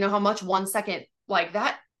swimming, you know how much 1 second, like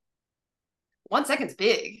that 1 second's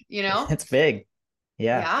big, you know? It's big.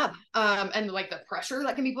 Yeah. Yeah. And like the pressure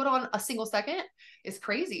that can be put on a single second is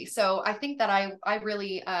crazy. So I think that I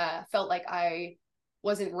really felt like I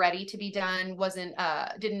wasn't ready to be done,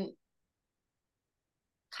 didn't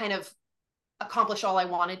kind of accomplish all I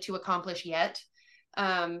wanted to accomplish yet.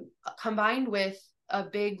 Combined with a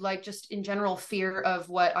big, like, just in general fear of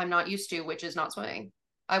what I'm not used to, which is not swimming.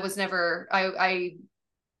 I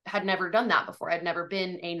had never done that before. I'd never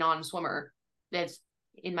been a non-swimmer that's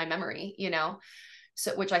in my memory, you know?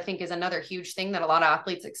 So, which I think is another huge thing that a lot of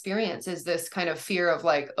athletes experience, is this kind of fear of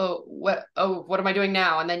like, what am I doing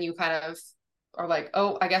now? And then you kind of are like,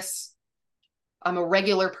 oh, I guess I'm a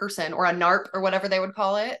regular person, or a NARP, or whatever they would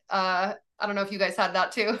call it. I don't know if you guys had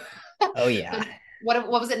that too. Oh yeah. What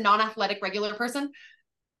was it? Non-athletic regular person?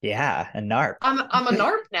 Yeah, a NARP. I'm a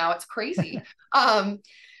NARP now. It's crazy.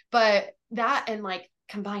 But that, and like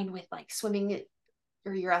combined with like swimming,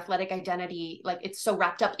 or your athletic identity, like it's so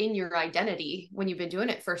wrapped up in your identity when you've been doing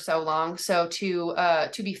it for so long. So to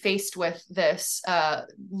be faced with this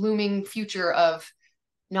looming future of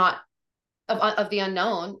the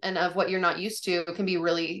unknown and of what you're not used to can be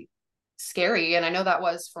really scary. And I know that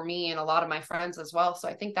was for me and a lot of my friends as well. So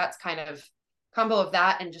I think that's kind of combo of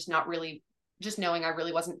that, and just knowing I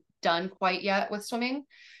really wasn't done quite yet with swimming,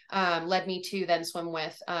 led me to then swim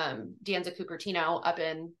with Danza Cupertino up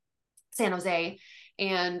in San Jose.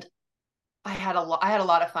 And I had a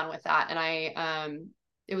lot of fun with that. And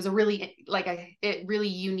it was a really really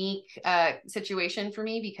unique situation for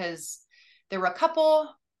me, because there were a couple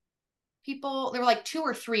people, there were like 2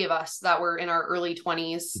 or 3 of us that were in our early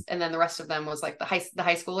 20s, and then the rest of them was like the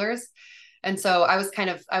high schoolers. And so I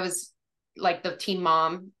was like the teen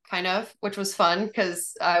mom kind of, which was fun,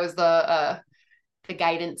 because I was the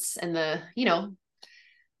guidance and the, you know,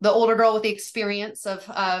 the older girl with the experience of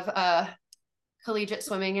collegiate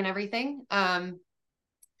swimming and everything.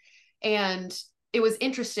 And it was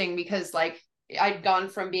interesting because like I'd gone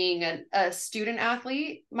from being a student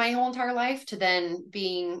athlete my whole entire life to then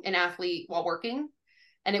being an athlete while working.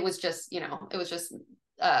 And it was just, you know,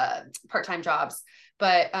 part-time jobs.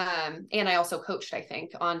 But, and I also coached, I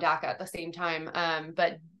think, on DACA at the same time.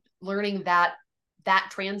 But learning that that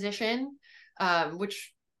transition,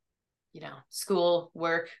 which, you know, school,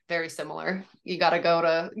 work, very similar. You got to go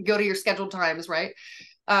to your scheduled times, right?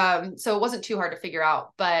 So it wasn't too hard to figure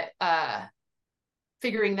out, but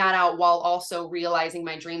figuring that out while also realizing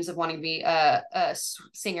my dreams of wanting to be a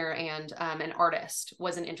singer and an artist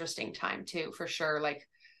was an interesting time too, for sure. Like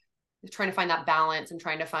trying to find that balance and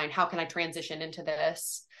trying to find how can I transition into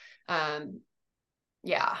this.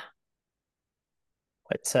 Yeah.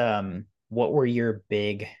 What were your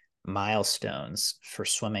big milestones for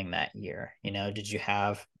swimming that year? You know, did you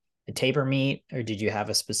have a taper meet, or did you have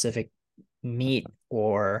a specific meet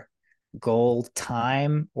or goal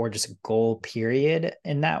time, or just goal period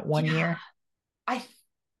in that one Yeah. year? I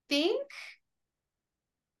think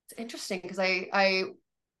it's interesting because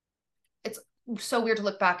it's so weird to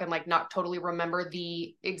look back and like not totally remember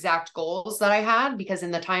the exact goals that I had, because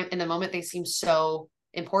in the moment they seem so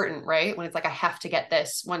important, right? When it's like I have to get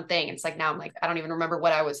this one thing, it's like now I'm like I don't even remember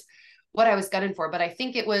what I was gunning for, but I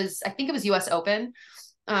think it was US Open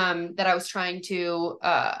that I was trying to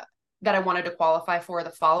that I wanted to qualify for the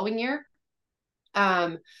following year.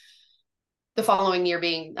 The following year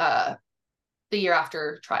being the year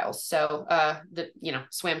after trials. So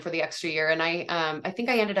swam for the extra year. And I think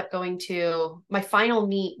I ended up going to, my final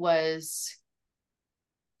meet was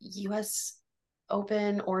US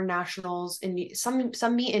Open or Nationals in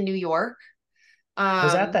some meet in New York. I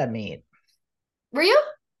was at that meet. Were you?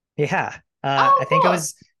 Yeah. Oh, cool. I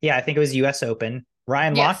think it was US Open.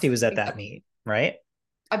 Ryan Yes, Lochte was at that exactly. meet, right?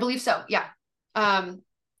 I believe so. Yeah.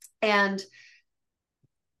 And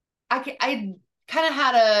I kind of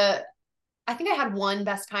had I think I had one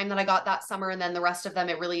best time that I got that summer, and then the rest of them,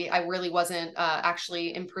 I really wasn't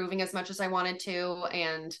actually improving as much as I wanted to.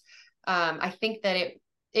 And I think that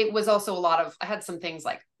it was also a lot of, I had some things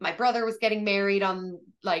like my brother was getting married on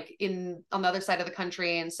the other side of the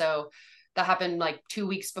country. And so that happened like 2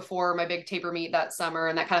 weeks before my big taper meet that summer.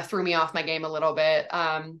 And that kind of threw me off my game a little bit.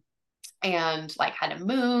 And like had to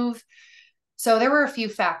move. So there were a few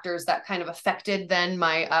factors that kind of affected then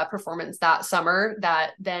my performance that summer,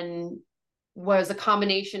 that then was a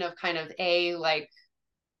combination of kind of like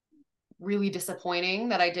really disappointing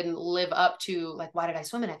that I didn't live up to, like, why did I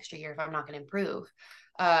swim an extra year if I'm not going to improve?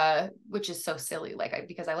 Which is so silly,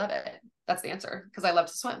 because I love it. That's the answer, because I love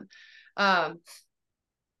to swim.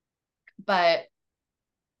 But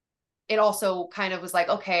it also kind of was like,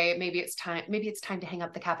 okay, maybe it's time to hang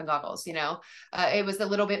up the cap and goggles, you know? It was a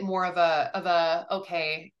little bit more of a,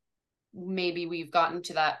 okay, maybe we've gotten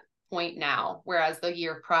to that point now. Whereas the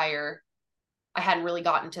year prior, I hadn't really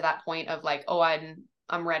gotten to that point of like, oh,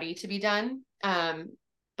 I'm ready to be done.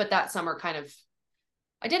 But that summer kind of,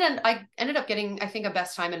 I ended up getting, I think, a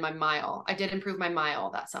best time in my mile. I did improve my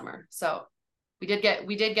mile that summer. So we did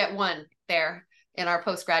get one there in our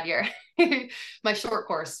post-grad year. My short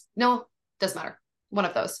course. No, doesn't matter. One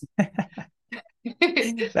of those.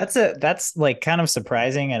 That's like kind of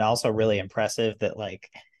surprising and also really impressive that like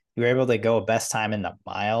you were able to go best time in the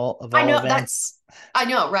mile of I all know that events. I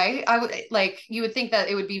know, right? I would like, you would think that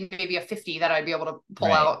it would be maybe a 50 that I'd be able to pull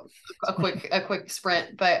Right. out a quick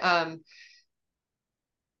sprint. But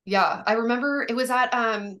yeah, I remember it was at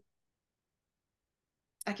I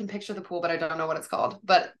can picture the pool, but I don't know what it's called.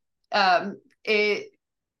 But it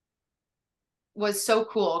was so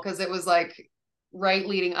cool because it was like right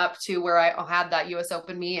leading up to where I had that US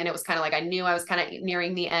Open meet, and it was kind of like I knew I was kind of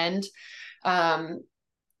nearing the end.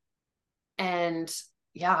 And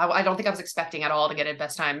yeah, I don't think I was expecting at all to get a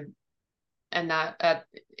best time in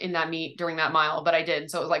that meet during that mile, but I did.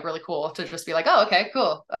 So it was like really cool to just be like, oh, okay,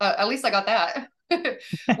 cool. At least I got that.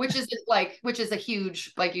 which is a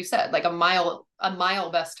huge, like you said, like a mile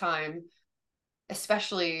best time,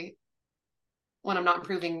 especially when I'm not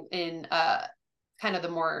improving in kind of the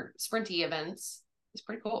more sprinty events. It's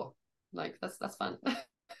pretty cool. Like that's fun.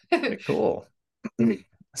 Very cool.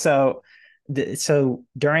 So so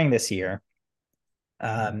during this year,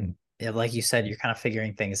 like you said, you're kind of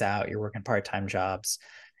figuring things out. You're working part-time jobs.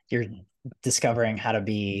 You're discovering how to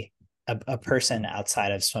be a person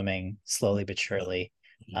outside of swimming slowly but surely.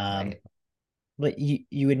 Um, Right. but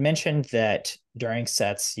you had mentioned that during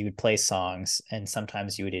sets you would play songs and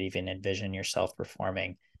sometimes you would even envision yourself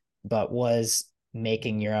performing. But was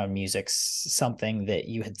making your own music something that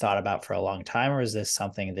you had thought about for a long time, or is this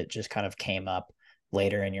something that just kind of came up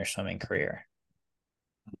later in your swimming career?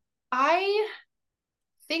 I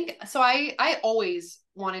think so. I always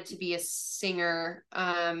wanted to be a singer.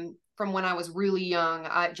 From when I was really young,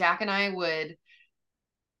 Jack and I would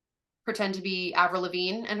pretend to be Avril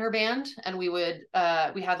Lavigne and her band, and we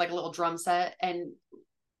had like a little drum set, and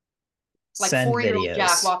like Send 4-year-old Jack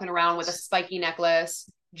videos. walking around with a spiky necklace,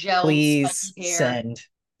 gelled Please spiky hair. send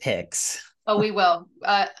pics. Oh, we will.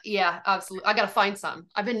 Yeah, absolutely. I gotta find some.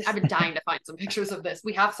 I've been dying to find some pictures of this.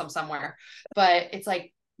 We have some somewhere, but it's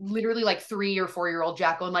like literally like 3 or 4 year old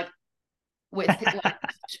Jacqueline, like with like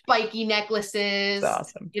spiky It's necklaces,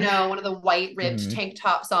 awesome. one of the white ribbed Mm. tank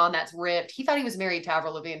tops on that's ripped. He thought he was married to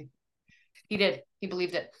Avril Lavigne. He did. He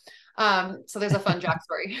believed it. So there's a fun Jack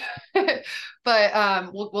story.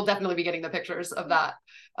 But we'll definitely be getting the pictures of that.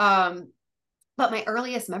 But my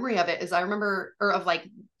earliest memory of it is I remember, or of like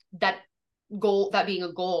that goal, that being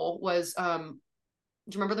a goal was, do you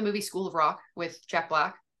remember the movie School of Rock with Jack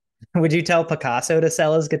Black? Would you tell Picasso to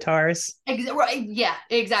sell his guitars? Right, yeah,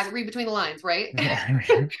 exactly. Read between the lines, right?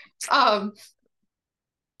 Yeah. um,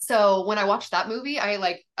 so when I watched that movie, I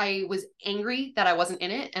was angry that I wasn't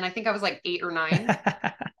in it, and I think I was like 8 or 9,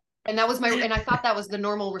 and and I thought that was the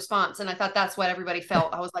normal response, and I thought that's what everybody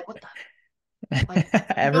felt. I was like, what the, like,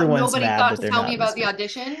 Everyone's nobody mad thought that to they're tell me not in about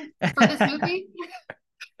this the movie. audition for this movie.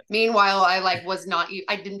 Meanwhile, I like was not.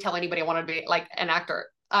 I didn't tell anybody I wanted to be like an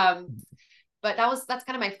actor. But that's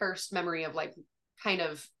kind of my first memory of like kind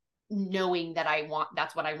of knowing that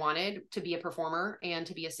that's what I wanted, to be a performer and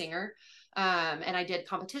to be a singer. And I did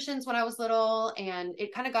competitions when I was little, and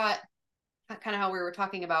it kind of got kind of how we were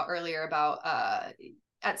talking about earlier about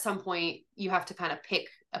at some point you have to kind of pick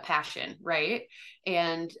a passion, right?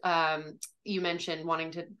 And you mentioned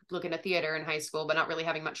wanting to look into theater in high school but not really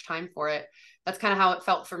having much time for it. That's kind of how it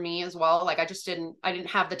felt for me as well. Like I didn't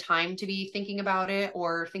have the time to be thinking about it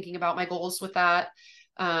or thinking about my goals with that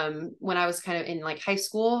when I was kind of in like high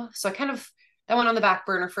school. So I kind of that went on the back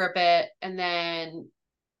burner for a bit, and then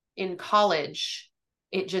in college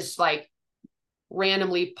it just like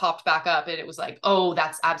randomly popped back up, and it was like, oh,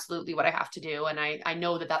 that's absolutely what I have to do, and I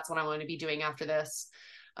know that that's what I want to be doing after this,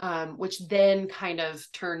 which then kind of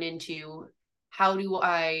turned into, how do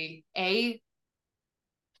I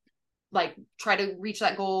like try to reach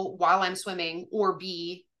that goal while I'm swimming, or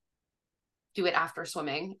B, do it after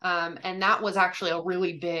swimming. And that was actually a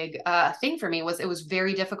really big thing for me. It was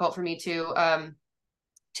very difficult for me to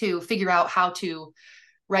figure out how to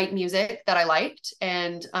write music that I liked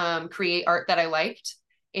and create art that I liked.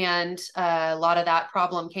 And a lot of that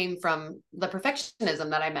problem came from the perfectionism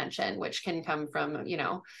that I mentioned, which can come from,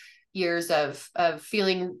 years of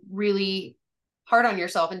feeling really hard on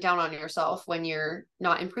yourself and down on yourself when you're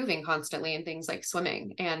not improving constantly in things like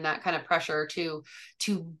swimming, and that kind of pressure to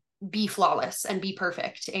be flawless and be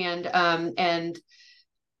perfect, and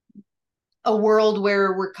a world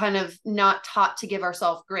where we're kind of not taught to give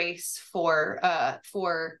ourselves grace for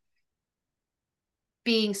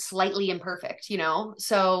being slightly imperfect,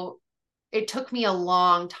 So it took me a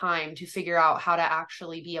long time to figure out how to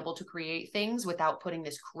actually be able to create things without putting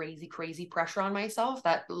this crazy, crazy pressure on myself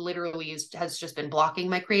that literally has just been blocking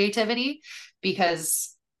my creativity,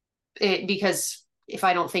 because if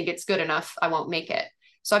I don't think it's good enough, I won't make it.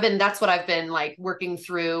 So that's what I've been like working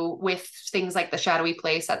through with things like the Shadowy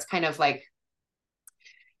Place. That's kind of like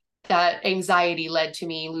that anxiety led to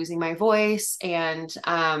me losing my voice, and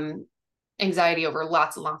anxiety over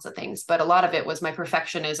lots and lots of things. But a lot of it was my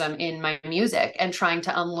perfectionism in my music and trying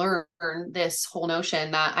to unlearn this whole notion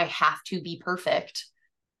that I have to be perfect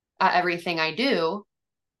at everything I do,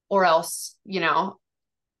 or else,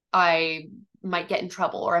 I might get in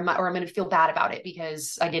trouble, or I'm going to feel bad about it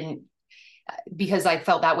because I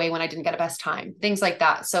felt that way when I didn't get a best time, things like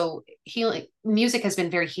that. So music has been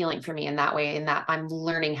very healing for me in that way, in that I'm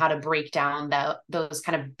learning how to break down those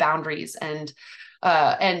kind of boundaries and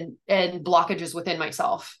blockages within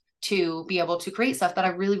myself to be able to create stuff that I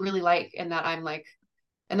really, really like, and that I'm like,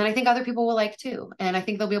 and then I think other people will like too. And I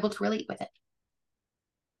think they'll be able to relate with it.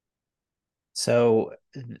 So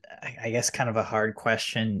I guess kind of a hard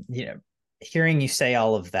question, hearing you say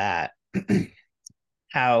all of that,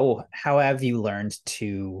 how have you learned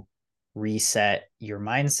to reset your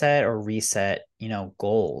mindset or reset,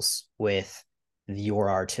 goals with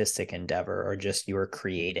your artistic endeavor or just your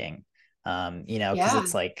creating? Because Yeah.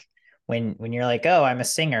 it's like when you're like, oh, I'm a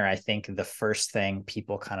singer, I think the first thing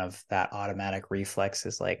people kind of that automatic reflex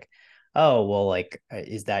is like, oh, well, like,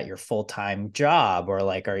 is that your full-time job? Or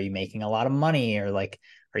like, are you making a lot of money? Or like,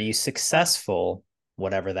 are you successful?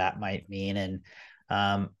 Whatever that might mean. And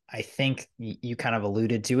I think you kind of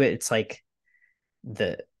alluded to it. It's like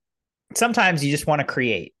the sometimes you just want to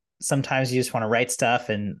create. Sometimes you just want to write stuff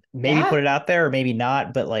and maybe Yeah. put it out there or maybe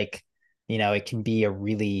not. But like, it can be a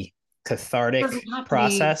really cathartic Doesn't have to be.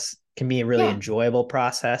 process, can be a really Yeah. enjoyable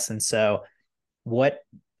process. And so what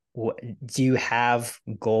do you have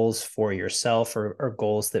goals for yourself or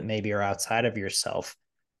goals that maybe are outside of yourself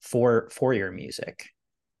for your music?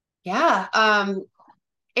 Yeah.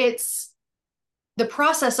 It's the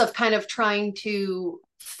process of kind of trying to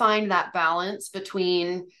find that balance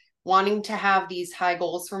between wanting to have these high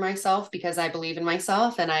goals for myself because I believe in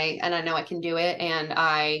myself and I know I can do it. And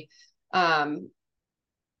my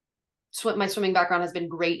swimming background has been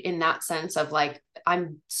great in that sense of like,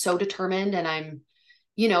 I'm so determined and I'm,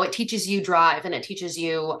 it teaches you drive and it teaches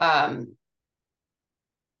you,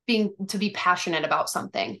 to be passionate about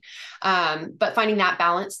something. But finding that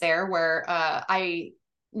balance there where, I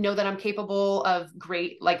know that I'm capable of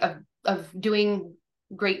of doing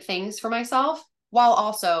great things for myself while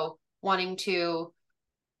also wanting to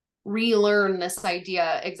relearn this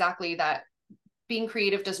idea exactly that being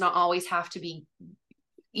creative does not always have to be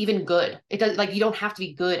even good. It does, like, you don't have to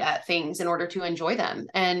be good at things in order to enjoy them.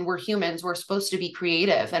 And we're humans, we're supposed to be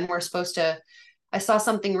creative and we're supposed to, I saw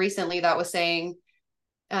something recently that was saying,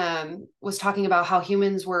 was talking about how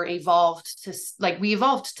humans were evolved to, like, we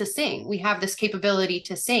evolved to sing. We have this capability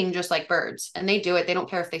to sing just like birds, and they do it. They don't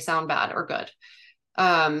care if they sound bad or good.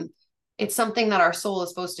 It's something that our soul is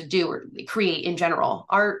supposed to do or create in general.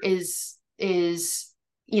 Art is,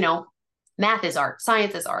 math is art,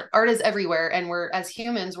 science is art is everywhere. And we're, as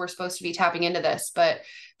humans, we're supposed to be tapping into this, but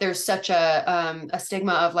there's such a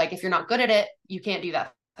stigma of like, if you're not good at it, you can't do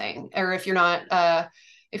that thing. Or if you're not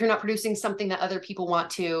producing something that other people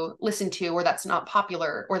want to listen to, or that's not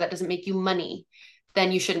popular, or that doesn't make you money,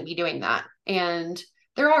 then you shouldn't be doing that. And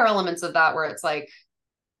there are elements of that where it's like,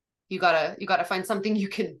 you gotta find something you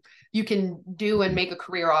can do and make a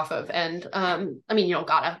career off of. And, I mean, you don't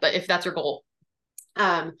gotta, but if that's your goal,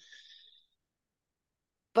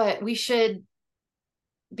 but we should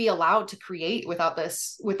be allowed to create without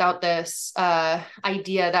this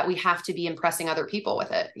idea that we have to be impressing other people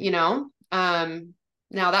with it,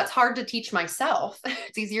 now that's hard to teach myself.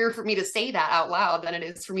 It's easier for me to say that out loud than it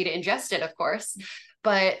is for me to ingest it, of course.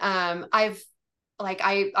 But I'm a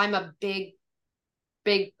big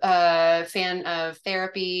fan of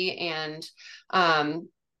therapy and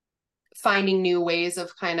finding new ways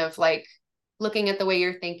of kind of like looking at the way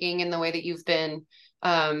you're thinking and the way that you've been,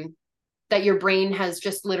 that your brain has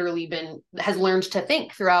just literally has learned to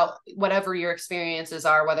think throughout whatever your experiences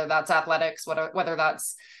are, whether that's athletics, whether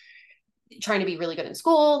that's trying to be really good in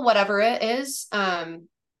school, whatever it is,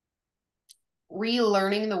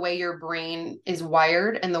 relearning the way your brain is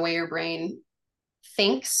wired and the way your brain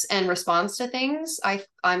thinks and responds to things. I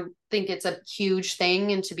think it's a huge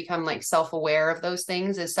thing, and to become like self-aware of those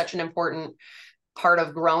things is such an important part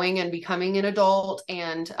of growing and becoming an adult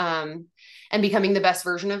and becoming the best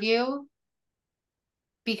version of you.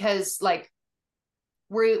 Because like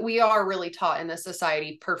we are really taught in this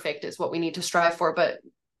society, perfect is what we need to strive for, but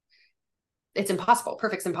it's impossible.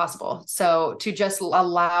 Perfect's impossible. So to just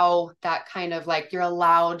allow that kind of like, you're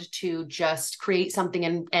allowed to just create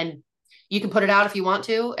something and you can put it out if you want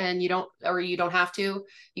to, and you don't have to,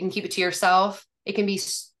 you can keep it to yourself. It can be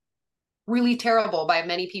really terrible by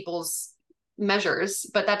many people's measures,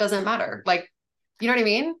 but that doesn't matter. Like, you know what I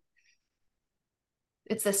mean?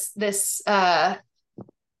 It's this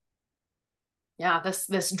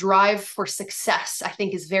drive for success, I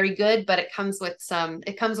think, is very good, but it comes with some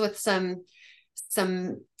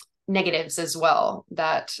negatives as well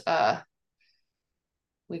that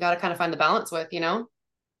we got to kind of find the balance with,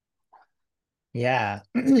 Yeah.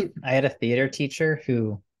 I had a theater teacher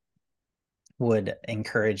who would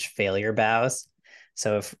encourage failure bows.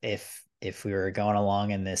 So if we were going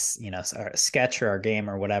along in this, our sketch or our game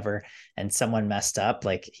or whatever, and someone messed up,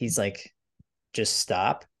 like, he's like, just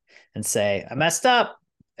stop and say, I messed up,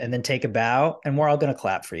 and then take a bow, and we're all going to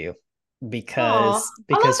clap for you because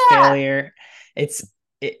failure, it's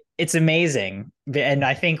amazing. And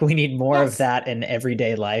I think we need more of that in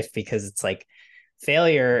everyday life, because it's like,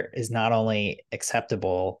 failure is not only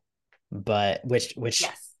acceptable, but which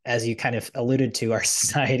yes, as you kind of alluded to, our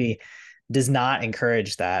society does not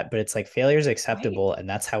encourage that, but it's like, failure is acceptable, right? And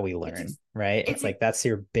that's how we learn, right? It's like, that's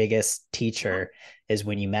your biggest teacher, is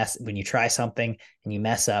when you try something and you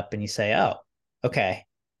mess up and you say, oh, okay,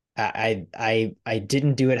 I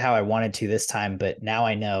didn't do it how I wanted to this time, but now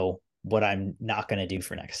I know what I'm not going to do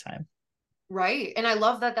for next time. Right. And I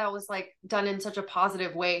love that was like done in such a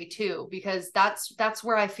positive way too, because that's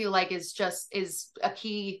where I feel like is a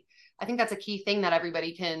key. I think that's a key thing that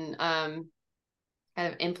everybody can kind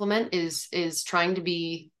of implement is trying to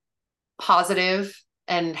be positive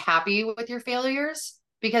and happy with your failures,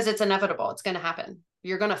 because it's inevitable. It's going to happen.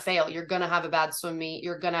 You're going to fail. You're going to have a bad swim meet.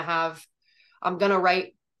 I'm going to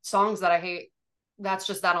write songs that I hate. That's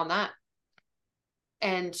just that on that.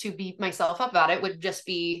 And to beat myself up about it would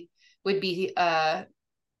be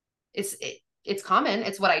it's common.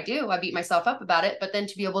 It's what I do. I beat myself up about it. But then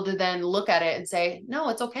to be able to then look at it and say, no,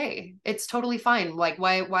 it's okay. It's totally fine. Like,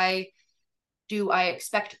 why do I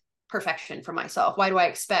expect perfection from myself? Why do I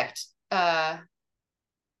expect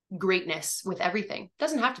greatness with everything? It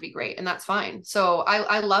doesn't have to be great, and that's fine. So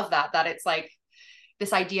I love that it's like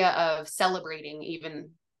this idea of celebrating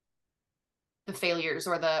even the failures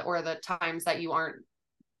or the times that you aren't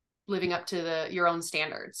living up to your own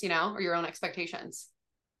standards, or your own expectations.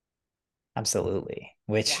 Absolutely.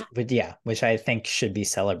 Which I think should be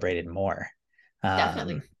celebrated more.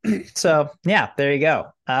 Definitely. So yeah, there you go.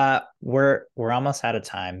 We're almost out of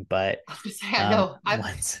time, but I was gonna say, I know.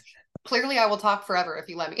 Clearly I will talk forever if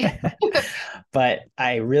you let me. But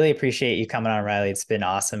I really appreciate you coming on, Riley. It's been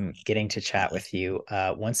awesome getting to chat with you.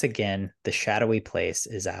 Once again, The Shadowy Place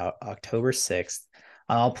is out October 6th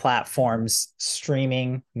on all platforms,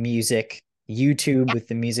 streaming, music, YouTube with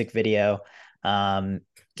the music video.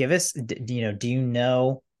 Give us, do you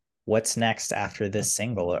know what's next after this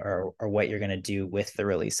single, or what you're going to do with the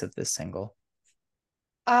release of this single?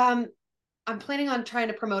 I'm planning on trying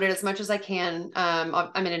to promote it as much as I can. I'm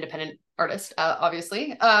an independent artist,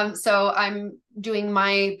 obviously. So I'm doing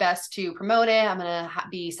my best to promote it. I'm going to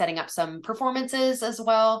be setting up some performances as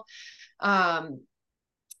well.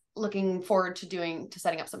 Looking forward to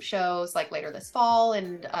setting up some shows like later this fall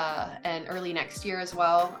and early next year as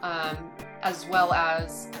well. As well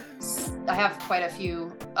as I have quite a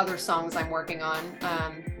few other songs I'm working on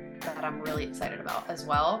that I'm really excited about as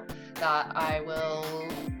well, that I will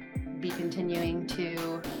be continuing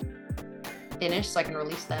to finish so I can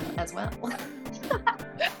release them as well.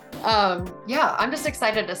 Yeah, I'm just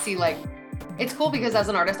excited to see, like, it's cool because as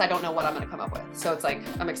an artist, I don't know what I'm going to come up with. So it's like,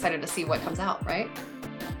 I'm excited to see what comes out, right?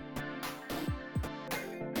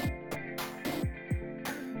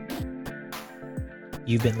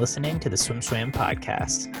 You've been listening to the SwimSwam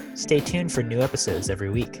podcast. Stay tuned for new episodes every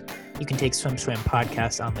week. You can take SwimSwam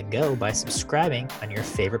podcast on the go by subscribing on your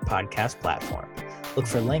favorite podcast platform. Look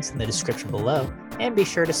for links in the description below, and be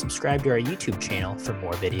sure to subscribe to our YouTube channel for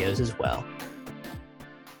more videos as well.